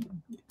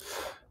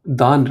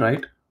dan,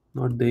 right?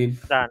 Not dain.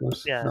 Done.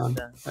 Was Yeah, dan,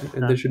 done. right?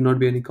 And there Done. should not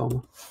be any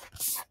comma.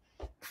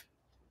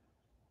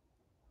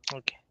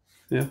 Okay.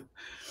 Yeah.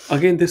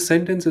 Again, this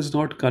sentence is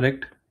not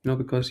correct,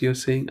 because you're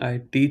saying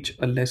I teach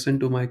a lesson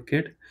to my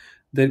kid.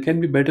 There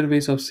can be better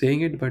ways of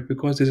saying it, but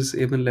because this is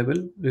A1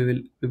 level, we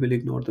will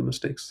ignore the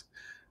mistakes.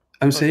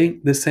 I'm Okay.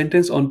 saying this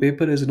sentence on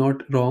paper is not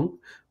wrong,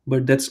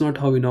 but that's not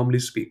how we normally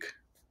speak.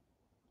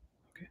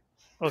 Okay.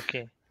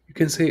 Okay. You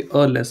can say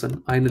a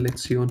lesson, eine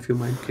Lektion für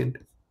mein Kind.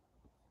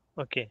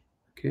 Okay.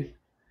 Okay.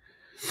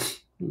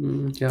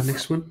 Yeah,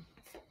 next one.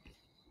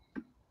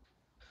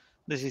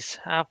 This is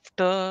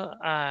after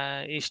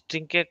ich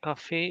trinke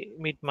Kaffee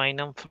mit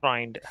meinem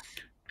Freund.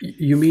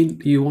 You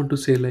mean you want to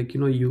say like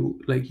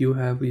you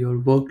have your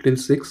work till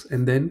 6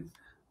 and then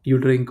you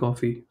drink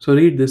coffee. So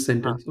read this Ah,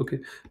 sentence. Okay.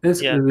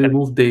 Let's yeah, correct.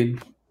 remove then.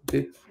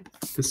 Okay.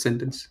 This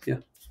sentence. Yeah.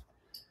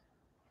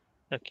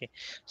 Okay.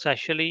 So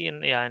actually,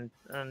 in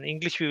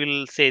English we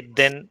will say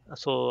then.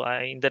 So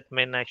in that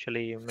men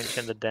actually you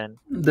mentioned the then.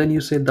 Then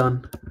you say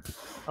done.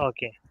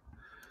 Okay.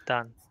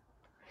 Dann.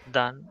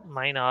 Dann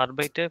mein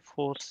Arbeiter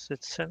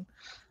fortsetzen.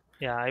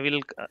 Yeah, I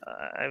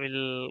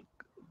will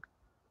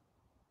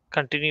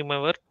continue my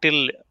work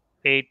till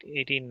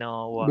 18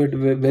 hour. But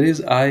where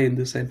is I in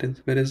the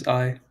sentence? Where is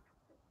I?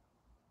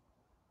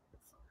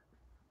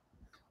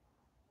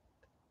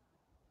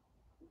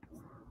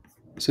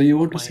 So you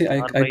want to say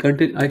Mein I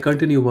Arbeiter.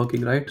 continue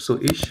working, right? So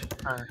ich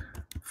Uh,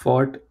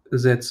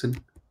 fortsetzen.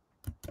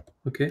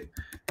 Okay.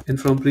 And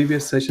from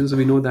previous sessions,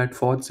 we know that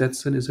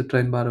fortsetzen is a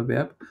trennbare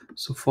verb.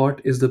 So fort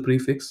is the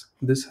prefix.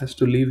 This has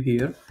to leave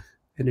here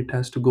and it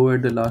has to go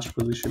at the last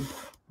position.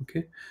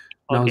 Okay.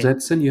 Now okay.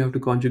 setzen you have to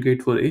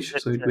conjugate for ish.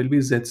 So That's it will be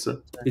setze.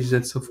 that's Ich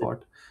setze that,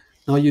 fort.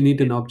 Now you need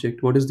yeah, an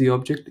object. What is the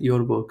object?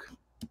 Your work.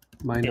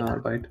 Meine yeah.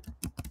 Arbeit.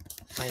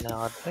 Meine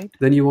Arbeit.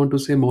 Then you want to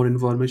say more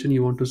information.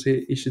 You want to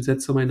say ich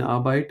setze meine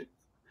Arbeit.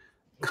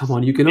 Come It's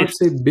on, you cannot bis.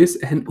 say bis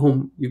and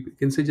home. You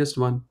can say just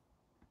one.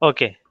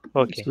 Okay.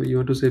 Okay. So you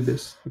want to say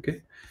bis.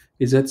 Okay.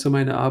 Ich setze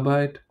meine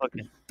Arbeit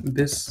Okay.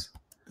 bis.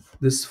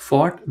 This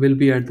fort will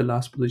be at the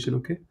last position.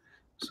 Okay.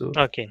 So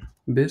Okay.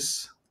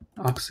 bis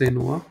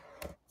Axenua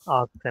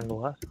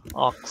Oxenwa.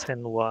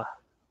 Oxenwa.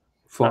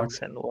 fort.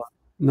 Oxenwa.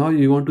 Now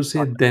you want to say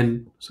Okay. then.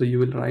 So you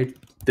will write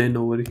then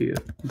over here.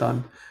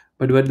 Done.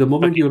 But when the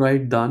moment Okay. you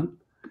write done,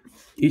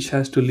 each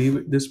has to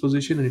leave this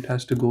position and it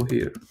has to go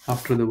here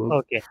after the verb.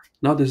 Okay.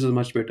 Now this is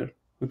much better.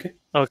 Okay.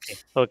 Okay.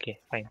 Okay.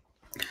 Fine.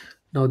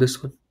 Now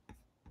this one.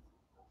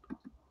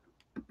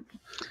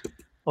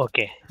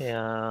 Okay.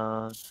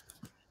 Yeah.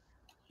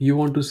 You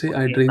want to say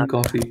I Okay. drink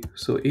coffee.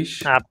 So ish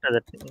After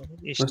that,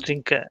 ich first.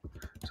 trinke.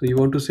 So you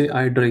want to say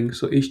I drink.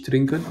 So ish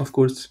trinken. Of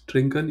course,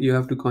 trinken you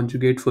have to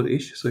conjugate for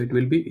ish. So it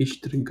will be ish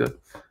trinken.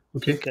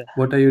 Okay. Trinke.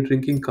 What are you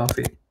drinking?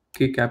 Coffee.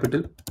 Okay,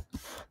 capital.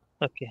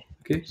 Okay.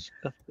 Okay. Ich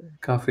Kaffee.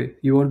 Cafe.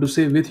 You want to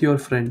say with your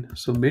friend.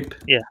 So mit.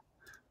 Yeah.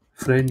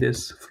 Friend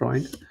is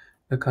Freund.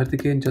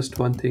 Karthikeyan, just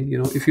one thing.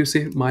 If you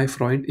say my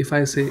Freund, if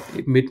I say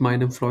mit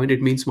meinem Freund,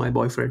 it means my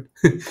boyfriend.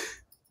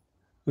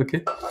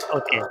 Okay.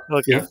 Okay.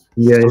 Okay. Yeah.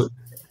 Yeah, So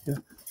yeah.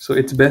 So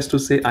it's best to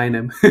say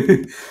einem.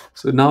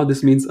 So now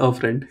this means a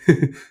friend.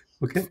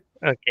 Okay.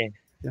 Okay.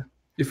 Yeah.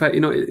 If I,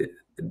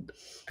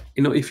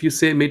 if you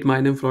say mit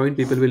meinem Freund,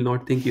 people will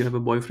not think you have a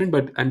boyfriend.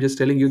 But I'm just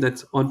telling you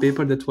that's on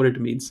paper. That's what it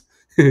means.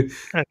 Okay.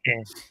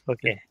 Yeah.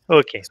 Okay.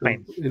 Okay. So,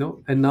 Fine.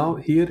 and now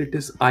here it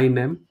is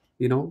einem.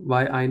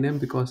 Why einem?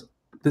 Because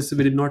this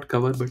we did not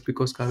cover, but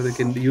because Karthik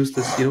can use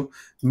this,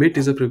 mit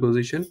is a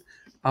preposition.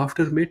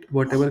 After mit,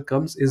 whatever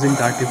comes is in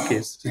dative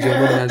case. So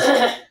German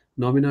has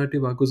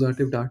nominative,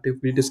 accusative, dative.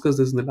 We discussed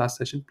this in the last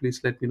session. Please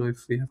let me know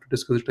if we have to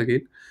discuss it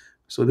again.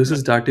 So this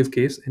is Okay. dative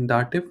case. In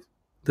dative,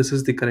 this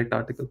is the correct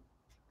article.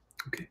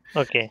 Okay.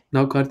 Okay.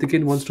 Now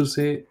Karthikeyan wants to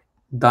say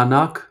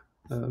danak.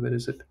 Where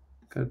is it?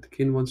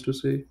 Karthikeyan wants to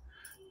say.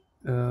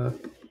 Uh,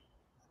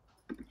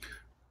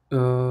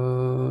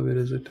 where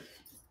is it?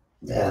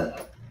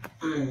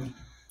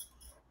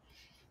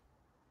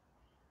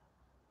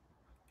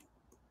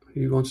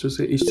 He wants to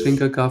say ich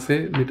trinke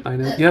Kaffee mit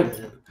einem. Yeah.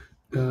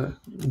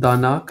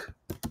 Danach.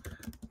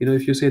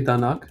 If you say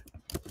danach,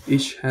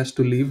 ich has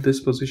to leave this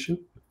position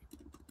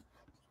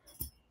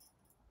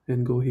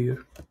and go here.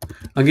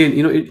 Again,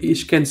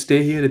 ich can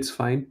stay here. It's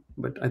fine,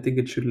 but I think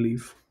it should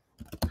leave.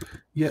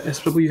 Yeah, S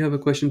Prabhu, you have a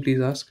question? Please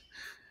ask.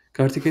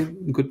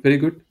 Karthikeyan, good, very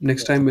good.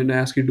 Next time when I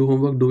ask you to do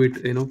homework, do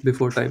it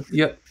before time.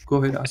 Yeah, go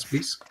ahead, ask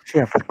please.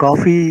 Yeah, for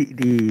coffee,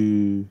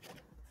 the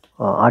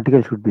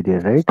article should be there,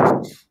 right?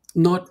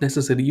 Not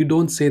necessary. You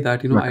don't say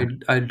that. Not.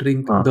 I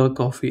drink the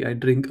coffee. I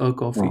drink a Oh,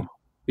 coffee.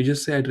 You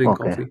just say I drink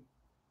okay. coffee.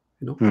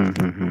 You know.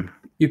 Mm-hmm.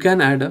 You can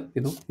add a.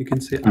 You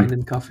can say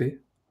einen Kaffee,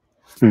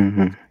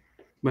 Mm-hmm.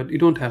 but you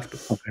don't have to.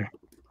 Okay.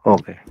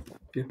 Okay.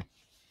 Yeah.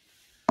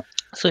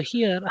 So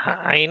here,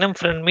 einem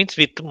friend means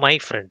with my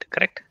friend,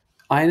 correct?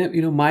 Einem,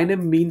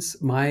 meinem means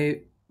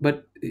my,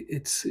 but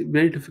it's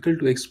very difficult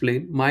to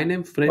explain.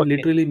 Meinem friend Okay.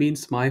 literally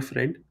means my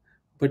friend,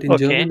 but in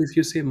Okay. German, if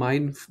you say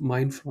mein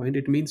Freund,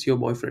 it means your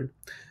boyfriend.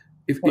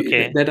 If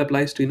Okay. that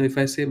applies to if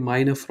I say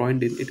meine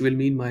Freundin, it will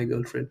mean my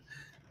girlfriend.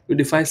 But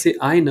if I say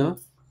eine,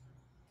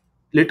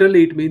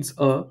 literally it means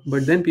a,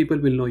 but then people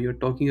will know you're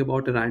talking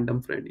about a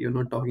random friend. You're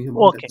not talking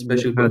about that Okay.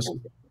 special yeah.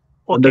 person.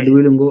 On the Okay.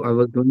 Duolingo, I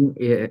was doing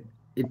it.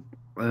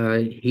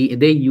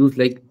 They use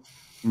like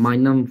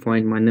minum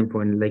point,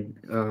 like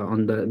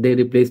on the they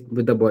replaced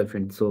with the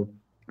boyfriend. So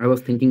I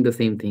was thinking the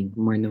same thing.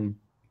 Minum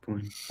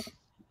point,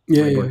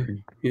 Yeah, my yeah,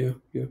 boyfriend. yeah,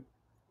 yeah,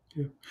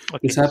 yeah. This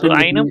Okay. So happened with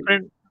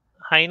me.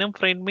 einem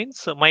friend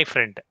means my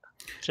friend,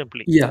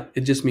 simply. Yeah,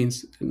 it just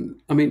means.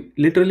 I mean,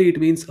 literally, it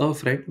means a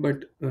friend,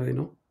 but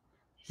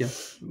yeah,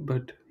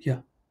 but yeah,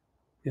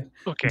 yeah.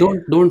 Okay.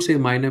 Don't say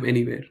my name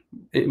anywhere,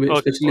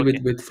 Okay. especially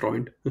Okay. with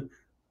Freund.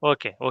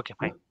 Okay. Okay.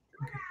 Fine.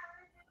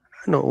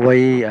 No,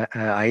 why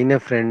eine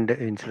friend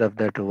instead of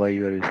that? Why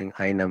you are using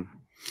einem?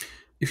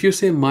 If you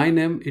say my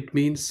name, it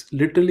means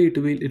literally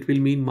it will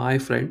mean my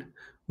friend,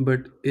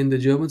 but in the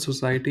German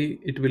society,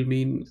 it will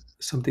mean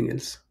something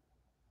else.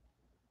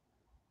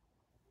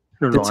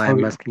 No, no, That's I how am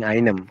it. asking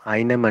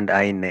einem and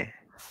eine.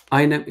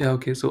 Eine, yeah,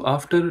 okay. So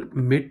after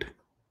mit,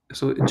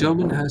 so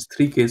German has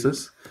three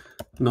cases: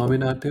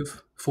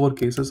 nominative, four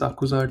cases: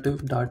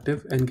 accusative,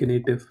 dative, and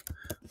genitive.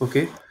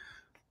 Okay.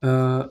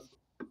 Uh,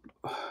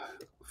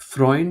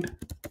 Freund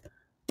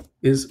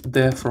is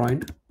der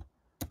Freund.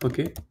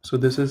 Okay. So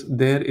this is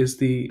there is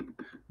the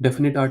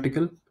definite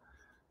article.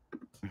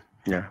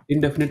 Yeah.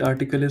 Indefinite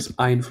article is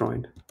ein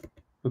Freund.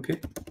 Okay.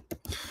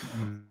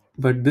 Mm.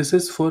 But this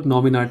is for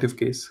nominative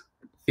case.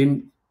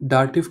 In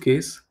dative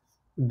case,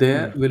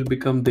 there Mm. will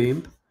become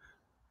them.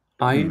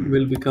 Ein Mm.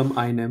 will become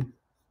einem.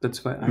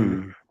 That's why eine.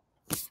 Mm.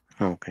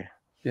 Okay.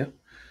 Yeah.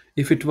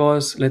 If it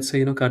was, let's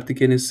say,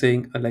 Karthikeyan is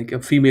saying like a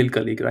female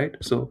colleague, right?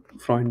 So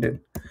Freundin.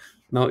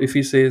 Now, if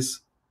he says,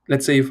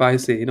 let's say, if I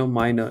say,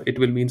 minor, it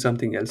will mean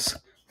something else.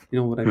 You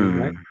know what I mean,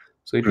 right? Mm.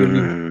 So it will be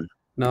Mm.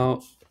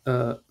 now,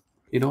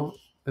 you know,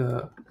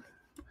 uh,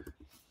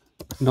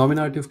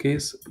 nominative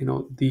case,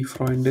 die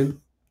Freundin,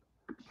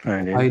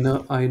 Freundin.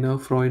 eine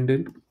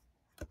Freundin,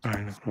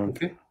 Eine Freund.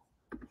 okay?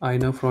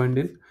 Eine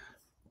Freundin.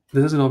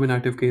 This is a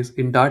nominative case.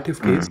 In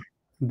dative case,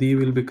 Mm. die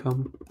will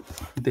become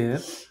there,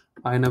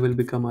 einer will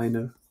become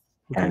einer.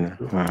 Okay, Eine.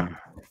 so Mm.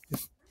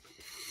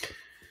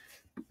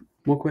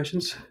 more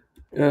questions?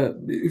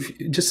 If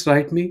just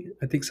write me.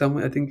 I think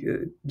someone. I think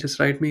just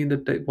write me in the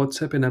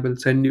WhatsApp, and I will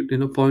send you.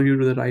 Point you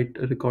to the right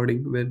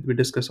recording where we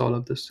discuss all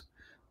of this.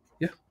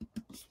 Yeah.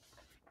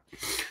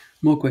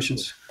 More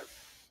questions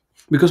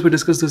because we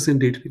discussed this in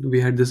detail.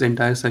 We had this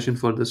entire session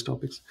for this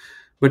topics,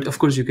 but of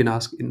course you can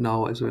ask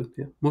now as well.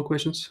 Yeah. More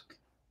questions?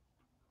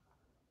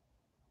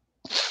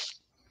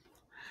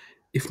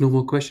 If no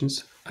more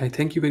questions, I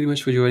thank you very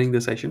much for joining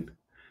the session.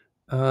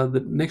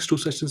 The next two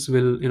sessions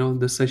will,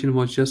 this session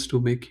was just to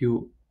make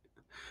you.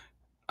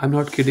 I'm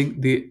not kidding.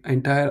 The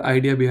entire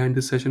idea behind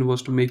this session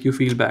was to make you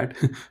feel bad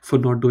for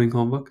not doing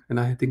homework, and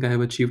I think I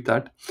have achieved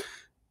that.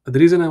 The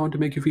reason I want to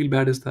make you feel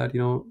bad is that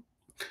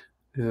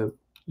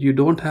you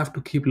don't have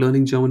to keep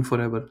learning German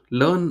forever.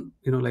 Learn,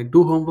 like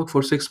do homework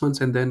for 6 months,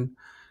 and then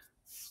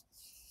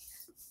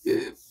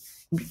uh,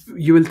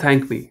 you will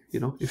thank me.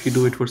 If you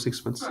do it for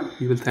 6 months,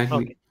 you will thank me.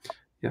 Okay.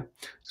 Yeah.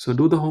 So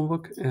do the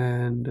homework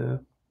and.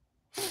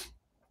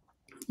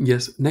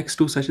 Yes, next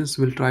two sessions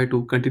we'll try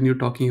to continue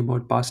talking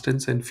about past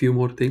tense and few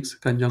more things,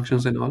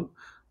 conjunctions and all.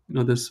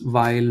 This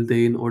while,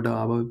 then, oder,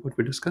 aber, what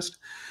we discussed.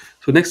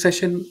 So next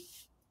session,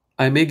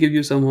 I may give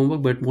you some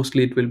homework, but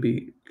mostly it will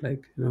be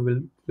like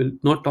we'll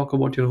not talk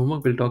about your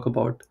homework. We'll talk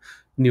about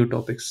new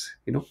topics.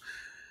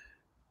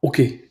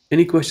 Okay.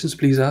 Any questions?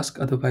 Please ask.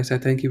 Otherwise, I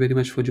thank you very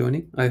much for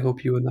joining. I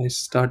hope you a nice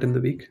start in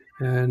the week,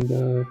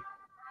 and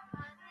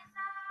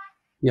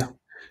yeah,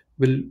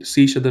 we'll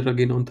see each other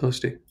again on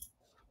Thursday.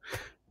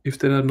 If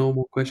there are no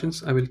more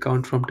questions, I will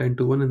count from 10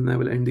 to 1, and I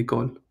will end the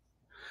call.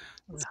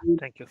 Yeah.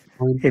 Thank you.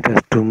 Point. It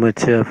was too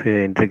much of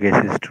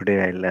intricacies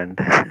today. I learned.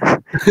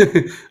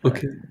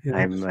 Okay. Yeah.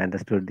 I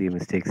understood the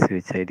mistakes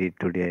which I did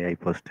today. I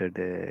posted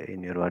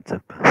in your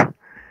WhatsApp.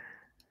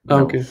 Now,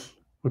 Okay.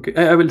 Okay.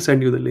 I will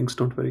send you the links.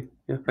 Don't worry.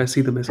 Yeah. I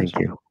see the message.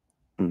 thank you.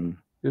 Mm.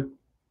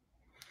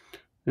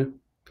 Yeah.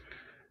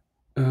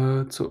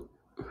 Yeah. So,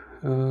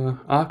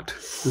 8,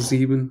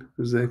 7,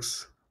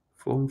 6,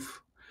 5,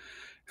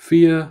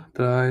 4,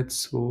 3,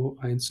 2,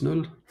 1,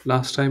 0.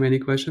 Last time, any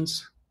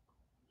questions?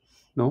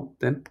 No?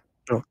 Then,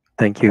 Oh,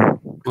 thank you.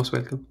 most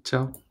welcome.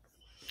 Ciao.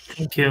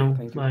 Thank you.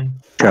 Thank you. Bye.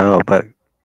 Ciao. Bye.